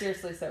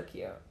seriously so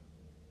cute.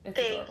 It's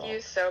Thank adorable.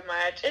 You so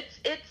much.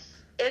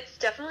 It's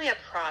definitely a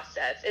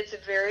process. It's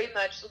very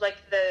much like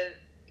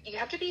you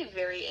have to be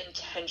very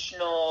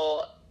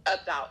intentional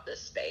about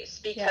this space,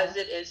 because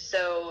it is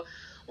so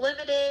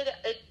limited.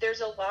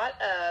 There's a lot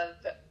of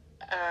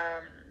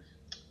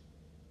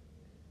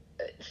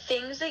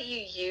things that you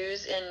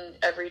use in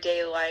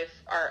everyday life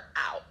are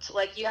out.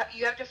 Like, you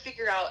have to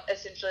figure out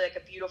essentially like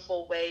a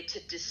beautiful way to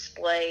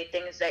display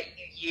things that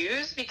you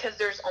use, because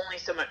there's only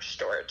so much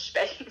storage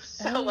space.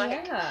 So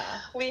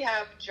we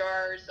have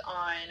jars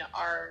on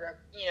our,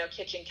 you know,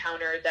 kitchen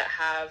counter that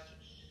have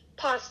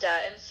pasta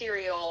and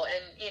cereal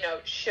and, you know,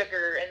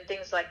 sugar and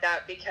things like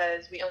that,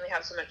 because we only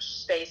have so much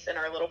space in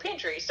our little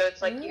pantry. So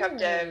it's like you have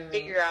to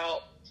figure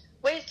out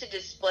ways to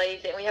display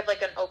things. We have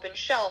like an open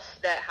shelf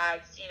that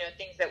has, you know,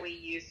 things that we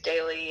use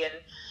daily, and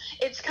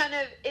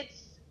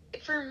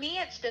for me,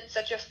 it's been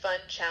such a fun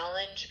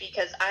challenge,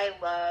 because I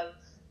love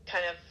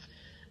kind of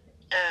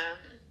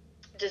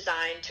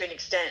design to an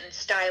extent, and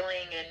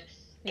styling,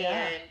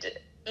 and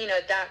you know,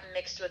 that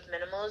mixed with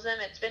minimalism.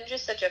 It's been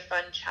just such a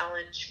fun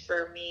challenge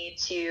for me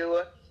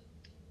to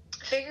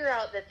figure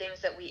out the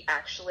things that we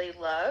actually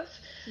love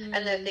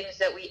and the things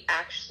that we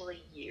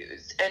actually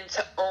use, and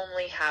to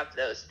only have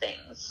those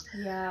things.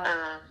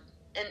 Yeah.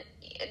 And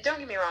don't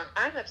get me wrong,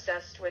 I'm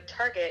obsessed with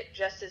Target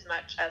just as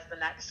much as the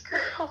next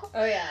girl.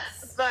 Oh,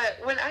 yes. But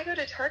when I go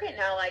to Target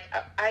now, like,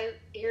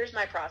 here's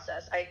my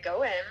process. I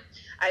go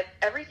in,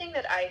 everything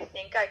that I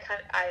think I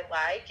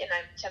like and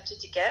I'm tempted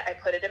to get, I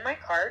put it in my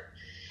cart,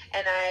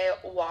 and I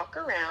walk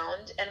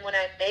around, and when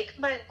I make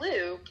my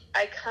loop,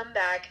 I come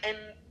back, and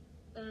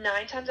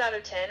 9 times out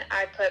of 10,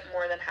 I put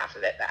more than half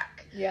of it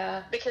back.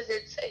 Yeah. Because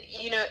it's,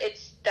 you know,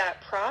 it's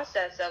that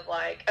process of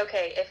like,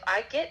 okay, if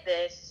I get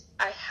this,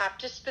 I have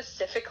to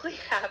specifically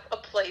have a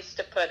place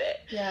to put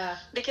it. Yeah.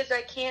 Because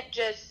I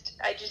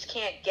just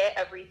can't get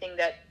everything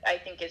that I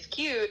think is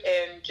cute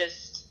and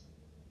just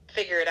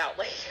figure it out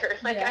later.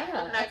 Like,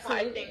 when I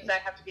buy things, I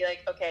have to be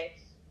like, okay,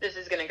 this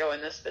is going to go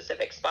in this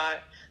specific spot.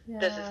 Yeah.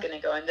 This is going to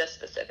go in this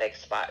specific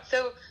spot.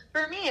 So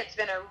for me, it's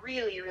been a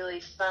really, really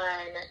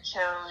fun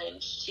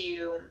challenge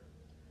to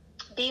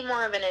be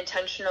more of an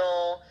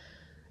intentional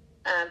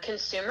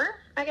consumer,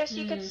 I guess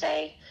you could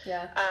say.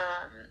 Yeah.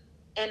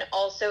 And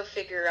also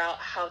figure out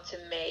how to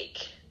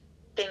make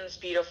things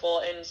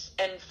beautiful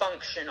and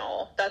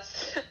functional.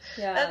 That's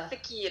the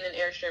key in an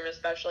Airstream,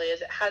 especially,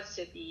 is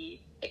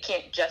it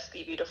can't just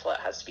be beautiful, it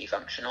has to be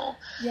functional.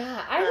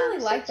 Yeah, I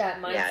really like that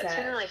mindset. Yeah, it's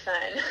been really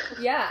fun.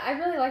 Yeah, I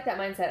really like that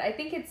mindset. I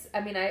think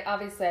I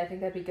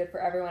think that'd be good for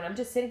everyone. I'm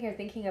just sitting here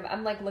thinking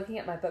I'm like looking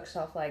at my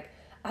bookshelf like,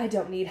 I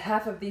don't need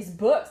half of these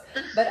books.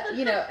 But,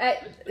 you know,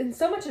 and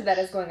so much of that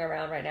is going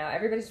around right now.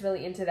 Everybody's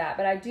really into that.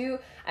 But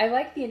I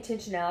like the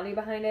intentionality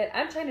behind it.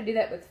 I'm trying to do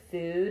that with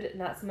food,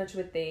 not so much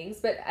with things.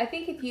 But I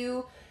think if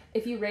you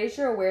raise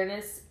your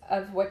awareness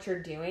of what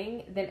you're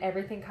doing, then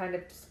everything kind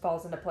of just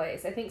falls into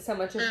place. I think so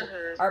much of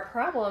our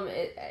problem,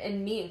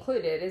 and me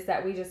included, is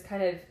that we just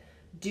kind of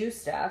do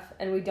stuff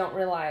and we don't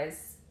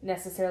realize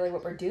necessarily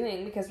what we're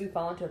doing because we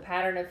fall into a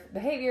pattern of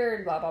behavior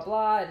and blah, blah,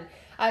 blah. And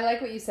I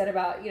like what you said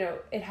about,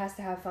 it has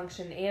to have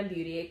function and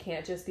beauty. It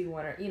can't just be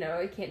one or,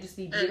 it can't just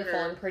be beautiful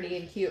and pretty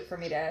and cute for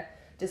me to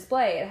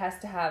display. It has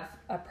to have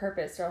a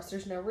purpose or else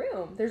there's no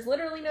room. There's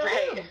literally no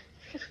room.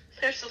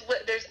 There's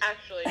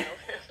actually no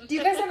room. Do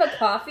you guys have a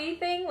coffee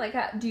thing? Like,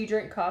 do you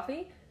drink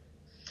coffee?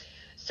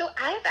 So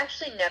I have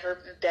actually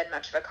never been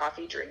much of a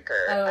coffee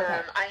drinker. Oh,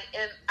 okay.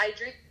 I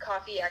drink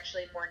coffee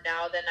actually more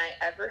now than I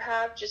ever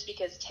have, just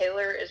because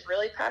Taylor is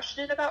really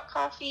passionate about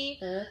coffee.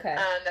 Okay.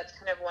 That's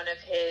kind of one of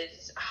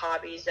his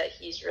hobbies that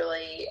he's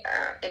really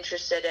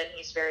interested in.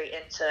 He's very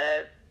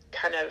into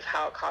kind of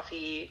how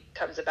coffee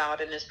comes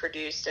about and is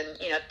produced, and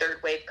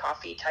third wave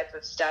coffee type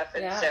of stuff.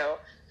 And so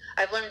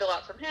I've learned a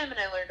lot from him, and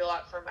I learned a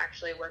lot from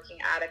actually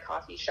working at a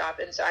coffee shop.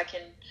 And so I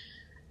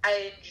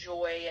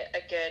enjoy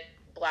a good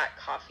black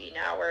coffee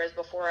now, whereas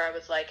before I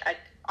was like, I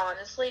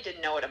honestly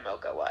didn't know what a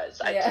mocha was.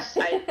 That's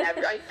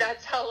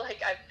how,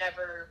 like, I've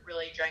never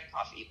really drank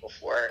coffee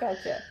before.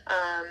 Gotcha.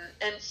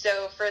 And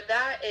so for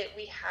that,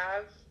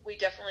 we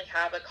definitely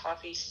have a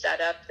coffee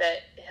setup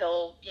that he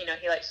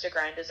likes to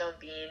grind his own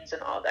beans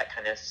and all that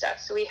kind of stuff.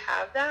 So we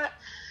have that.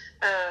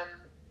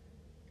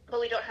 But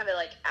we don't have it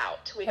like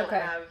out. We don't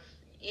have,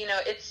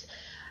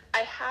 I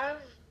have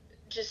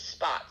just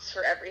spots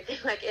for everything,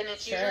 and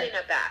it's usually in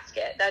a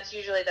basket. That's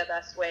usually the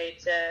best way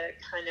to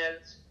kind of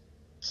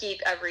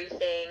keep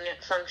everything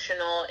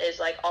functional, is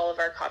like all of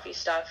our coffee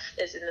stuff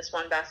is in this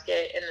one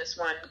basket in this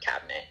one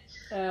cabinet.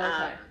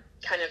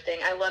 Kind of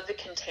thing. I love the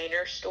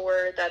Container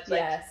Store. That's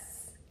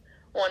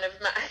one of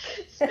my,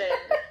 it's been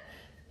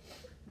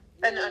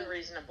an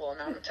unreasonable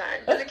amount of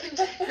time in the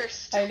Container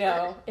Store. I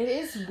know, it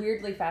is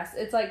weirdly fast.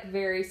 It's like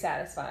very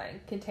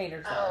satisfying.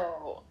 Container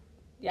Store.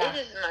 Yeah. It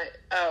is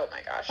oh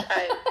my gosh.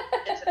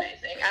 It's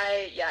amazing.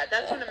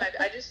 That's one of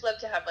I just love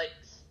to have I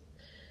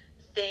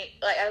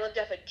love to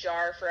have a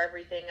jar for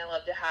everything. I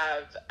love to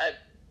have a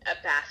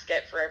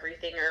basket for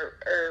everything,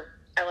 or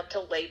I love to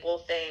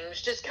label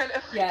things. Just kind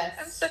of I'm a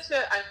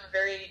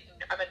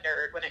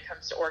nerd when it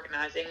comes to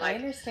organizing. I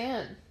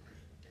understand.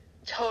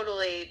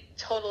 Totally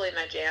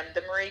my jam.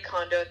 The Marie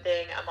Kondo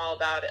thing, I'm all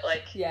about it.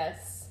 I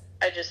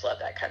just love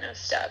that kind of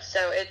stuff.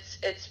 So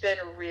it's been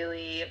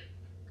really,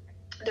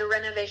 the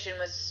renovation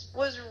was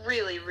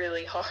really,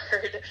 really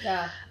hard.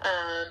 Yeah.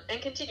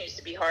 And continues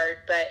to be hard,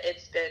 but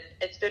it's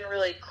been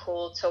really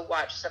cool to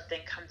watch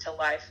something come to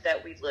life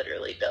that we've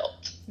literally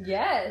built.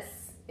 Yes.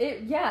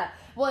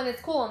 Well, and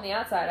it's cool on the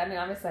outside. I mean,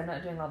 obviously I'm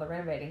not doing all the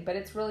renovating, but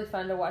it's really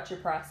fun to watch your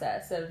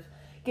process of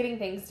getting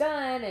things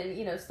done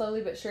and,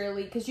 slowly but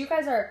surely, because you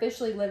guys are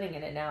officially living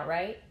in it now,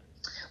 right?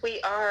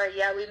 We are.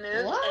 Yeah, we moved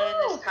in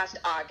this past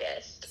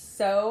August.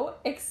 So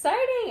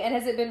exciting. And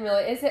has it been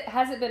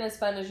as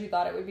fun as you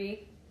thought it would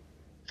be?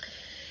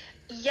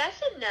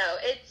 Yes and no.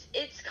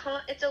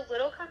 It's a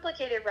little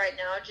complicated right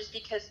now, just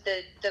because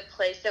the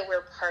place that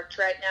we're parked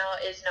right now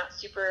is not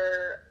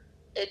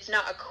it's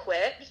not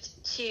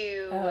equipped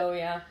to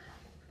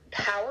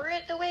power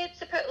it the way it's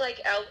supposed.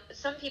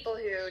 Some people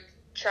who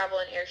travel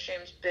in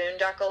Airstreams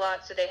boondock a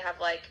lot, so they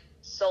have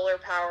solar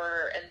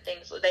power and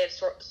things. They have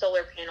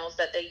solar panels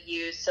that they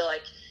use to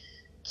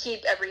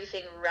keep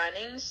everything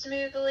running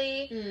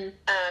smoothly.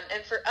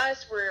 And for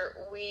us,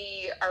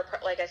 we are,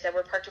 like I said,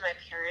 we're parked on my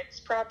parents'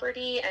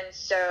 property, and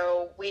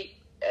so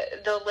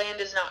the land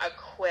is not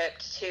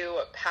equipped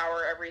to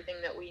power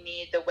everything that we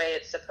need the way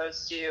it's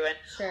supposed to, and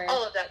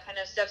all of that kind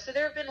of stuff. So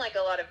there have been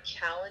a lot of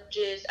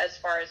challenges as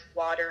far as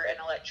water and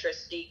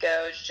electricity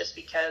goes, just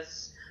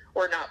because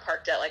we're not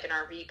parked at an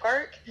RV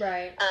park,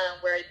 right?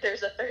 Where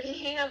there's a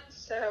 30 amp,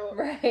 so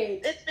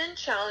it's been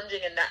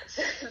challenging in that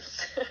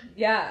sense.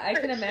 Yeah, I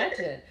can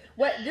imagine.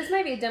 This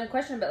might be a dumb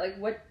question, but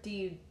what do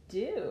you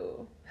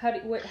do?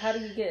 What do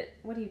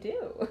you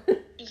do?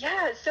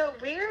 Yeah, so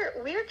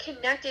we're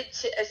connected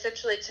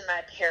essentially to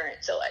my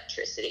parents'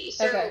 electricity.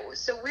 So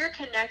we're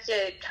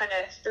connected kind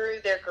of through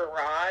their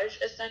garage.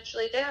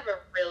 Essentially, they have a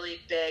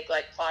really big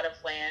plot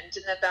of land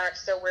in the back,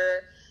 so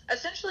we're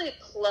essentially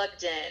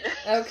plugged in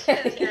to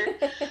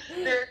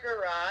their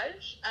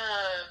garage.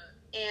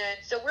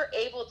 And so we're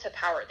able to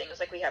power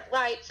things. We have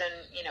lights,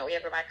 and we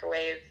have a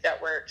microwave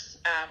that works.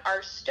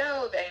 Our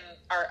stove and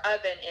our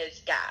oven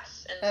is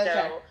gas, and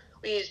so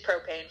we use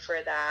propane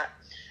for that.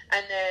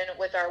 And then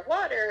with our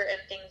water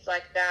and things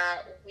like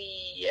that,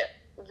 we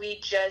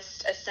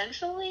just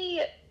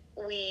essentially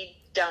we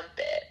dump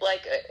it.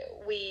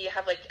 We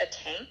have a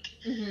tank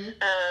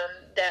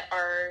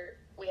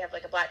we have a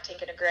black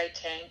tank and a gray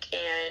tank,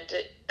 and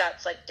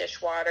that's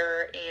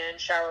dishwater and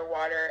shower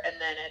water, and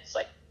then it's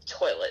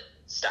toilet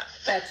stuff.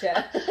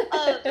 Gotcha.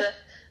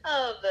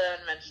 all of the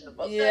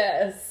unmentionables.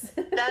 Yes.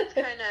 So that's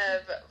kind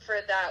of, for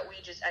that, we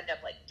just end up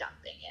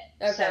dumping it.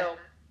 Okay. So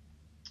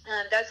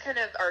that's kind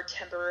of our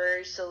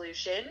temporary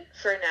solution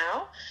for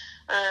now.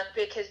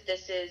 Because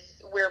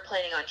we're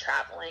planning on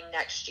traveling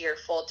next year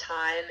full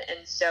time,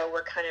 and so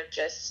we're kind of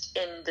just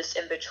in this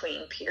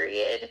in-between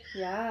period.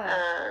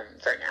 Yeah.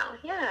 For now,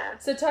 yeah.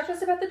 So talk to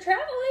us about the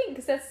traveling,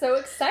 because that's so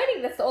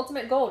exciting. That's the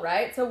ultimate goal,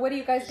 right? So what are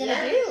you guys going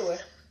to do?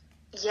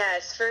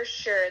 Yes, for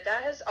sure.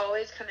 That has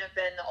always kind of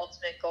been the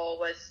ultimate goal,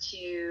 was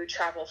to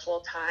travel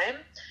full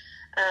time.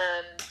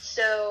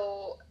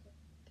 So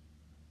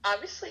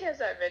obviously,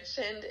 as I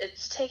mentioned,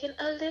 it's taken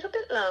a little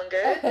bit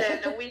longer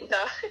than we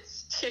thought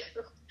to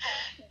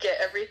get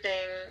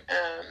everything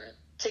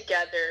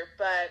together,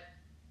 but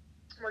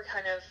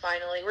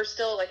we're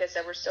still, like I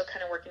said, we're still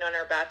kind of working on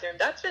our bathroom.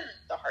 That's been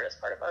the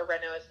hardest part of our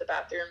reno, is the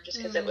bathroom, just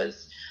because it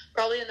was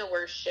probably in the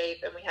worst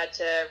shape, and we had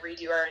to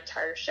redo our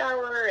entire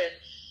shower and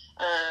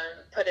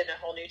put in a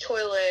whole new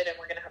toilet, and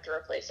we're going to have to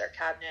replace our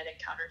cabinet and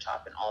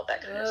countertop and all of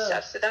that kind of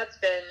stuff. So that's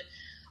been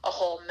a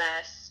whole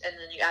mess, and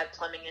then you add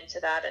plumbing into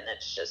that, and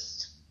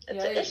it's an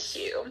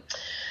issue.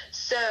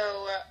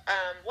 So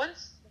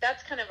once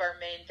that's kind of our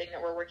main thing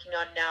that we're working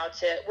on now.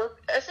 We're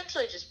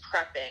essentially just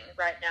prepping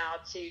right now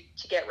to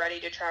get ready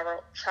to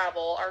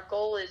travel. Our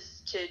goal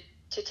is to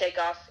take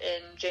off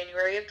in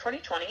January of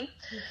 2020.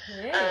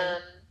 Okay.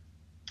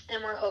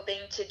 And we're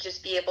hoping to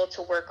just be able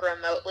to work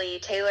remotely.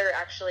 Taylor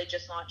actually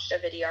just launched a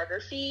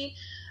videography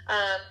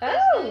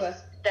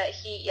business that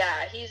he's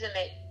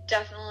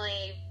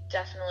definitely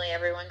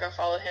everyone go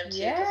follow him too,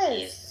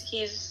 because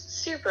he's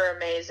super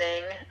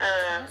amazing.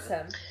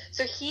 Awesome.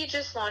 So he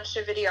just launched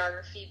a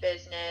videography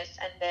business,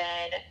 and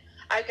then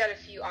I've got a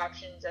few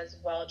options as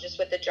well, just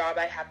with the job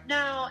I have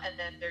now, and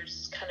then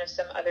there's kind of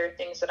some other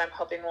things that I'm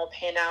hoping will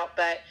pan out,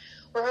 but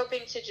we're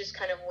hoping to just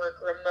kind of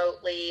work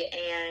remotely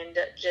and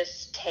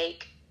just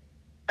take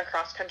a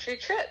cross-country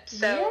trip.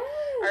 So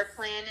our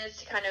plan is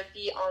to kind of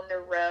be on the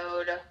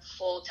road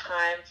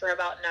full-time for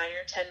about 9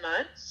 or 10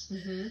 months.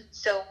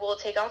 So we'll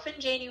take off in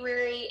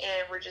January,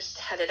 and we're just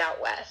headed out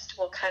west.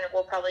 We'll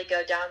probably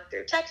go down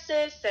through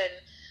Texas and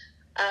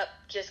up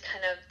just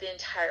kind of the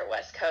entire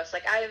West Coast.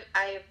 Like, I've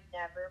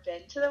never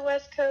been to the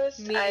West Coast.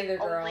 Me either,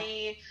 girl.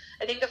 I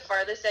think the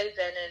farthest I've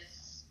been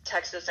is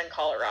Texas and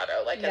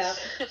Colorado. Like, as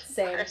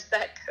far as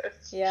that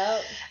goes.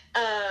 Yep.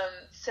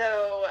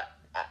 So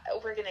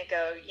we're going to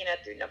go,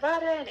 through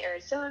Nevada and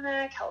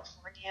Arizona,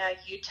 California,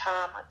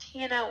 Utah,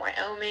 Montana,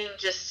 Wyoming.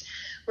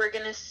 We're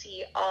going to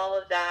see all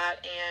of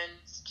that and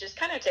just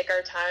kind of take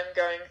our time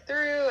going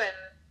through and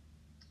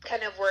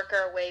kind of work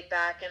our way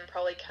back, and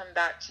probably come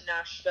back to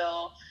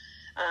Nashville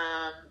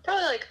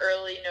probably like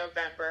early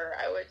November,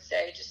 I would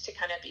say, just to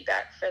kind of be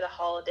back for the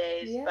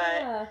holidays.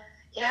 But I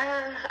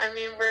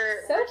mean,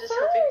 we're just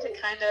hoping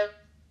to kind of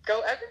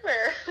go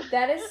everywhere.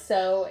 That is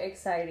so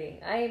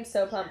exciting. I am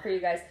so pumped for you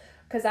guys,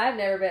 because I've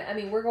never been. I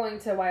mean, we're going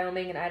to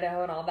Wyoming and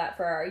Idaho and all that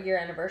for our year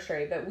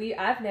anniversary, but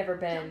I've never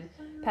been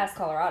past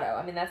Colorado.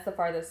 I mean, that's the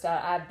farthest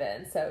I've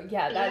been. So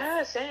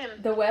same.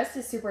 The West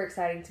is super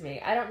exciting to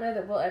me. I don't know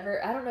that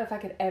I don't know if I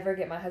could ever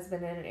get my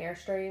husband in an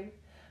Airstream.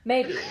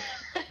 Maybe,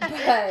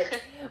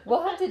 but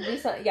we'll have to do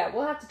something. Yeah,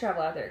 we'll have to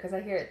travel out there, because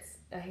I hear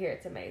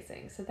it's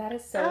amazing. So that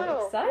is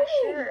so exciting.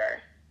 For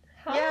sure.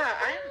 Yeah,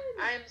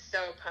 I'm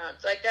so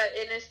pumped, like that,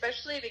 and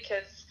especially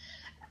because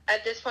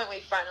at this point we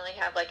finally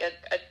have like a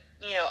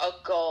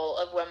goal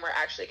of when we're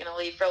actually going to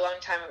leave. For a long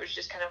time, it was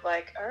just kind of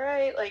like, all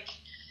right, like,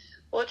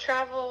 we'll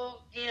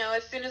travel,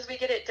 as soon as we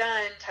get it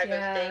done type of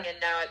thing. And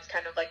now it's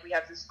kind of like we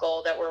have this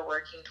goal that we're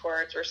working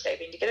towards. We're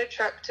saving to get a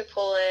truck to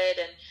pull it,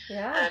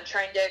 and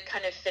trying to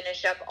kind of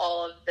finish up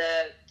all of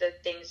the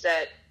things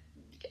that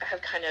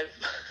have kind of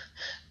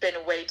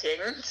been waiting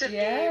to be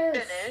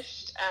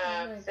finished,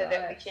 so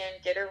that we can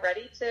get her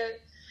ready to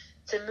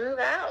move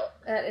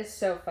out. That is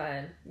so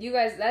fun. You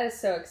guys, that is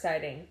so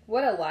exciting.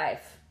 What a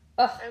life.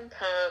 Ugh. I'm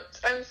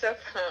pumped. I'm so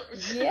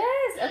pumped.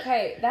 Yes.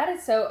 Okay.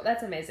 That's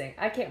amazing.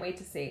 I can't wait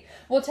to see.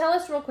 Well, tell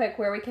us real quick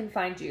where we can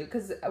find you,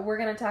 because we're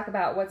going to talk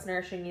about what's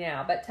nourishing you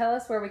now, but tell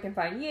us where we can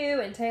find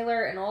you and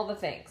Taylor and all the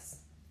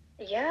things.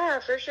 Yeah,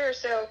 for sure.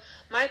 So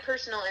my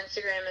personal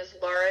Instagram is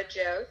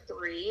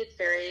LauraJo3. It's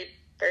very,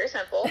 very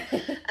simple.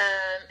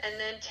 And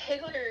then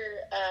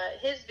Taylor,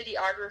 his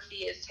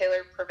videography is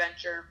Taylor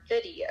Preventure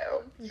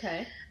Video.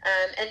 Okay.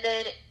 And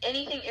then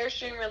anything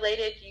Airstream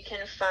related you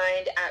can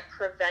find at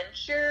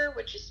Preventure,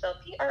 which is spelled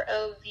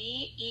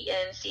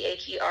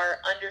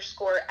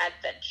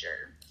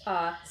PROVENCHER_adventure.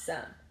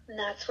 Awesome. And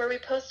that's where we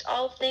post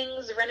all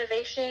things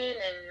renovation,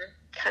 and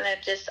kind of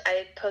just,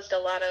 I post a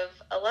lot of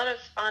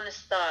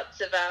honest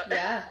thoughts about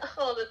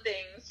all the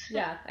things.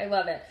 Yeah, I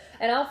love it.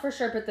 And I'll for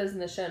sure put those in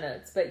the show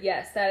notes. But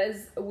yes, that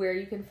is where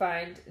you can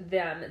find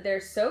them. They're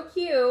so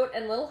cute,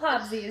 and little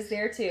Hobbsy is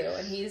there too,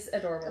 and he's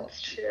adorable.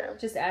 That's true.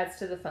 Just adds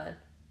to the fun.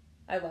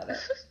 I love it.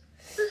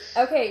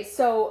 Okay,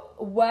 so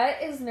what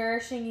is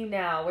nourishing you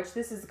now? Which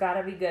this has got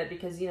to be good,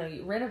 because,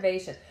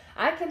 renovation.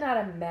 I cannot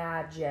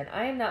imagine.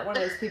 I am not one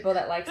of those people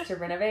that likes to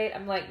renovate.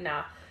 I'm like,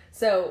 nah.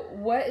 So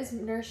what is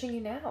nourishing you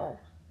now?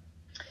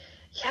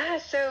 Yeah,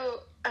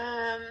 so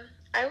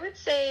I would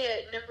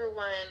say number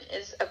one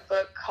is a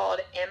book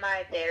called Am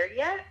I There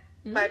Yet?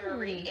 By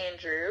Marie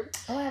Andrew.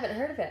 Oh, I haven't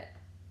heard of it.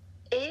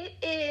 It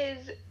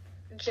is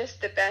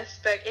just the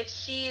best book.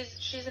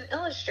 She's an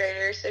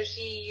illustrator, so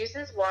she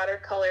uses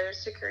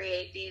watercolors to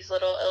create these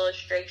little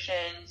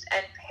illustrations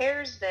and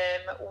pairs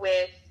them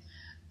with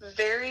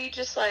very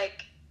just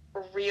like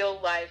real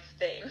life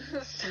things.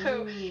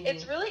 So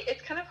it's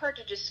kind of hard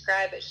to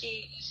describe, but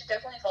you should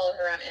definitely follow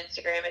her on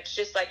Instagram. It's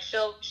just like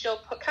she'll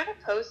kind of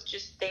post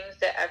just things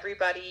that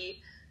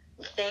everybody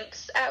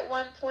thinks at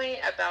one point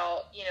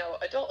about, you know,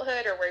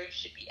 adulthood or where you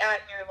should be at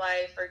in your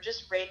life, or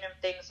just random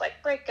things like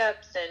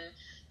breakups and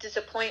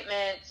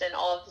disappointments and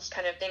all of this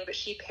kind of thing, but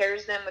she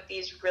pairs them with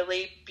these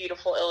really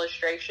beautiful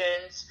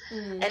illustrations.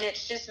 And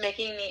it's just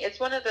it's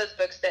one of those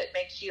books that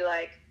makes you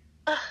like,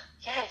 oh,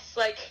 yes,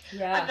 like,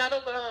 I'm not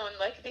alone.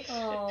 Like, these,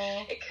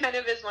 it kind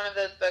of is one of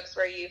those books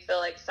where you feel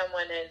like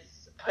someone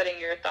is putting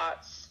your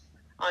thoughts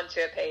onto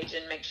a page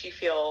and makes you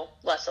feel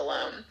less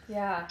alone.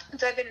 Yeah.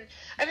 So I've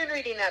been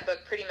reading that book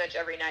pretty much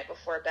every night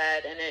before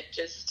bed, and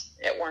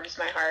it warms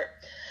my heart.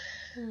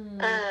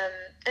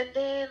 And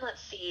then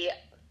let's see.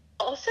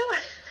 Also,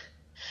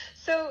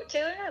 so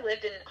Taylor and I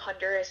lived in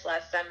Honduras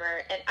last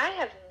summer, and I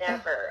have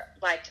never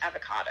liked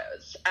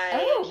avocados.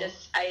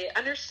 I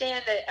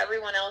understand that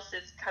everyone else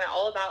is kind of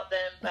all about them,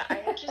 but I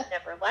have just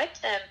never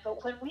liked them.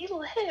 But when we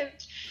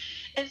lived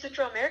in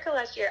Central America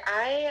last year,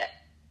 I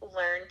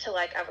learned to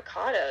like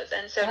avocados,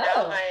 and so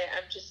now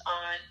I'm just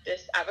on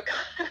this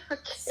avocado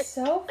kick.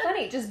 So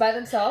funny. Just by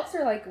themselves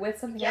or like with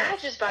something else? Yeah,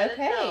 just by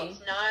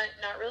themselves.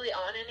 Not really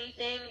on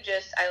anything.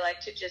 Just I like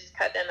to just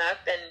cut them up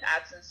and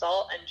add some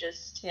salt and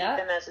just eat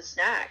them as a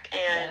snack.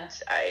 And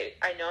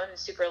I know I'm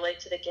super late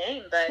to the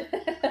game, but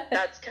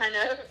that's kind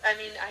of, I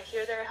mean, I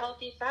hear they're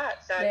healthy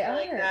fats, so I feel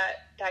like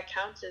that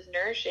counts as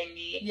nourishing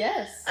me.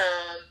 Yes.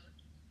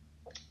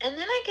 And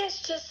then I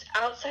guess just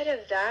outside of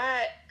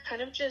that,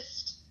 kind of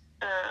just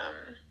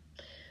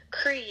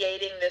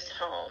creating this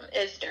home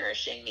is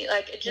nourishing me.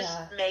 Like, just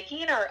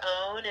making it our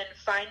own and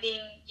finding,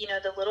 you know,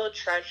 the little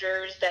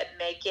treasures that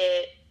make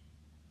it,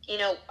 you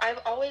know, I've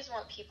always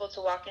want people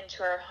to walk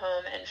into our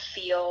home and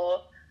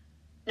feel,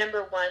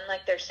 number one,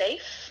 like they're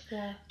safe.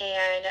 Yeah.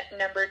 And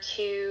number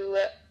two,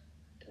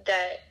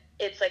 that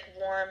it's like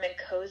warm and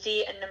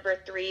cozy, and number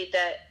three,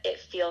 that it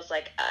feels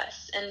like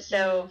us. And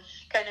so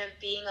kind of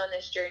being on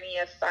this journey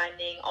of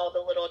finding all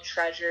the little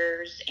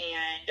treasures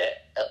and,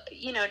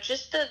 you know,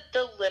 just the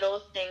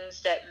little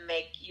things that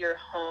make your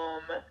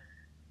home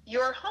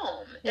your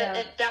home.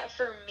 And that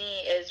for me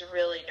is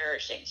really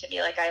nourishing to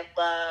me. Like,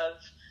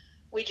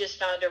 we just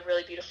found a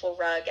really beautiful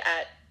rug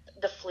at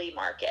the flea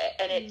market,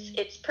 and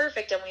it's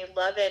perfect, and we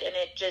love it. And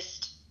it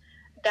just,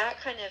 that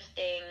kind of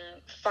thing,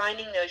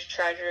 finding those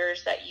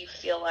treasures that you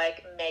feel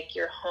like make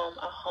your home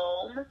a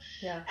home,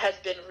 has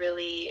been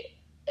really,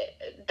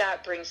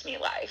 that brings me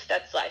life.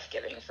 That's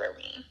life-giving for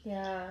me.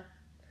 Yeah.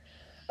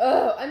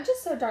 Oh, I'm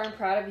just so darn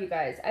proud of you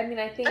guys. I mean,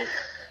 I think,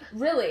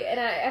 really, and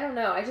I don't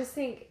know, I just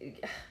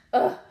think,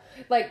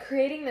 like,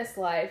 creating this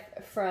life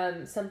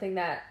from something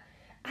that,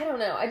 I don't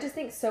know, I just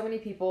think so many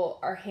people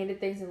are handed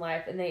things in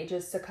life and they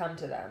just succumb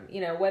to them,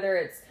 you know, whether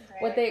it's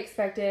what they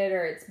expected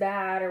or it's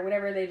bad or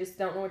whatever, they just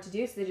don't know what to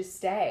do, so they just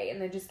stay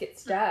and they just get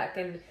stuck.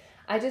 And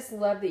I just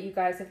love that you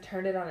guys have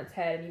turned it on its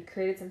head and you've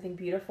created something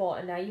beautiful,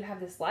 and now you have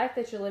this life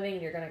that you're living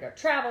and you're going to go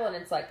travel, and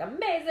it's like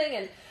amazing.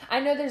 And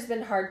I know there's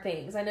been hard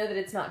things. I know that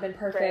it's not been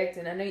perfect,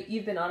 and I know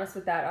you've been honest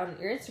with that on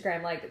your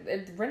Instagram. Like,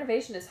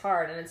 renovation is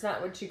hard, and it's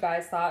not what you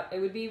guys thought it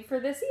would be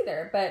for this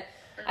either, but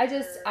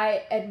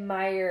I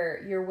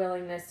admire your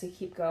willingness to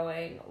keep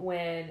going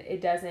when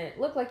it doesn't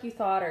look like you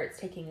thought, or it's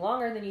taking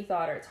longer than you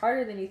thought, or it's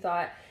harder than you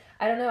thought.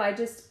 I don't know,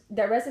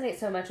 that resonates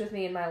so much with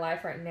me in my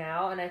life right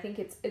now, and I think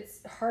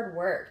it's hard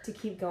work to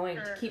keep going,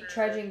 to keep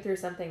trudging through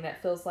something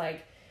that feels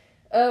like,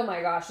 oh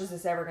my gosh, is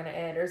this ever going to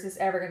end, or is this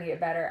ever going to get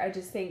better? I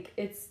just think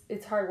it's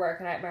hard work,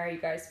 and I admire you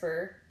guys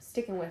for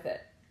sticking with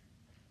it.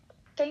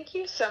 Thank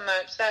you so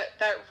much. That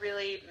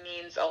really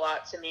means a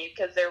lot to me,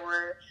 because there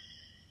were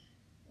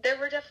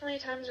definitely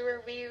times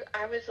where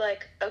I was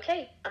like,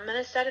 okay, I'm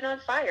going to set it on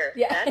fire.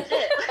 Yeah. That's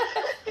it.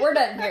 We're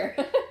done here.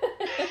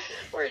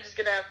 We're just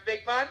going to have a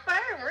big bonfire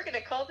and we're going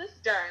to call this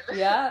done.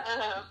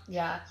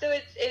 Yeah. So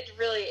it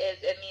really is,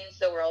 it means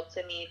the world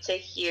to me to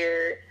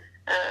hear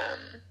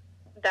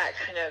that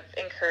kind of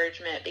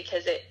encouragement,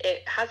 because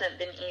it hasn't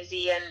been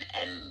easy,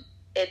 and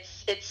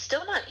it's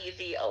still not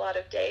easy a lot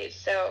of days.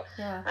 So,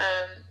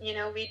 you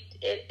know,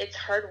 it's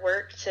hard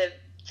work to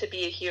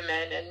be a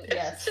human and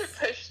to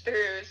push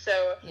through.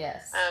 So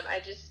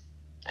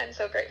I'm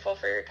so grateful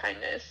for your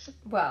kindness.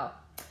 Well,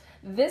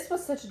 this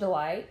was such a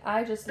delight.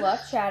 I just love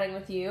chatting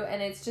with you,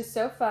 and it's just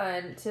so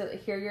fun to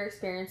hear your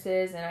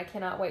experiences, and I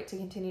cannot wait to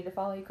continue to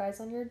follow you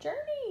guys on your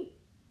journey.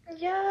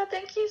 Yeah,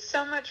 thank you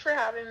so much for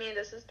having me.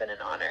 This has been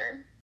an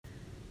honor.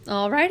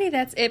 Alrighty,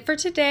 that's it for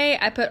today.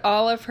 I put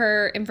all of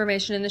her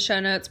information in the show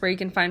notes where you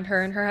can find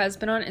her and her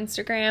husband on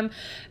Instagram.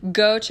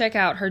 Go check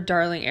out her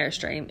darling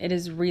Airstream. It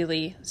is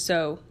really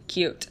so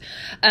cute.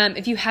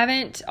 If you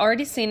haven't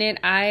already seen it,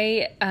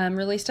 I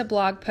released a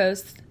blog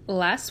post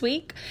last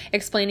week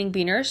explaining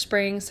Be Nourished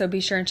Spring, so be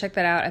sure and check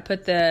that out. I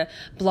put the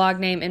blog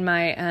name in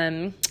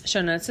my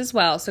show notes as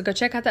well, so go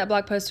check out that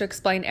blog post to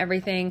explain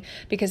everything,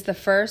 because the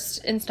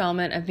first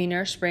installment of Be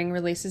Nourished Spring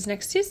releases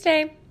next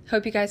Tuesday.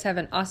 Hope you guys have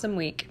an awesome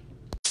week.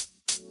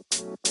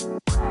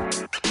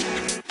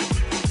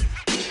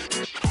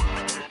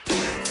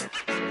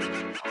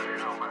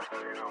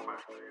 you know,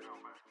 man.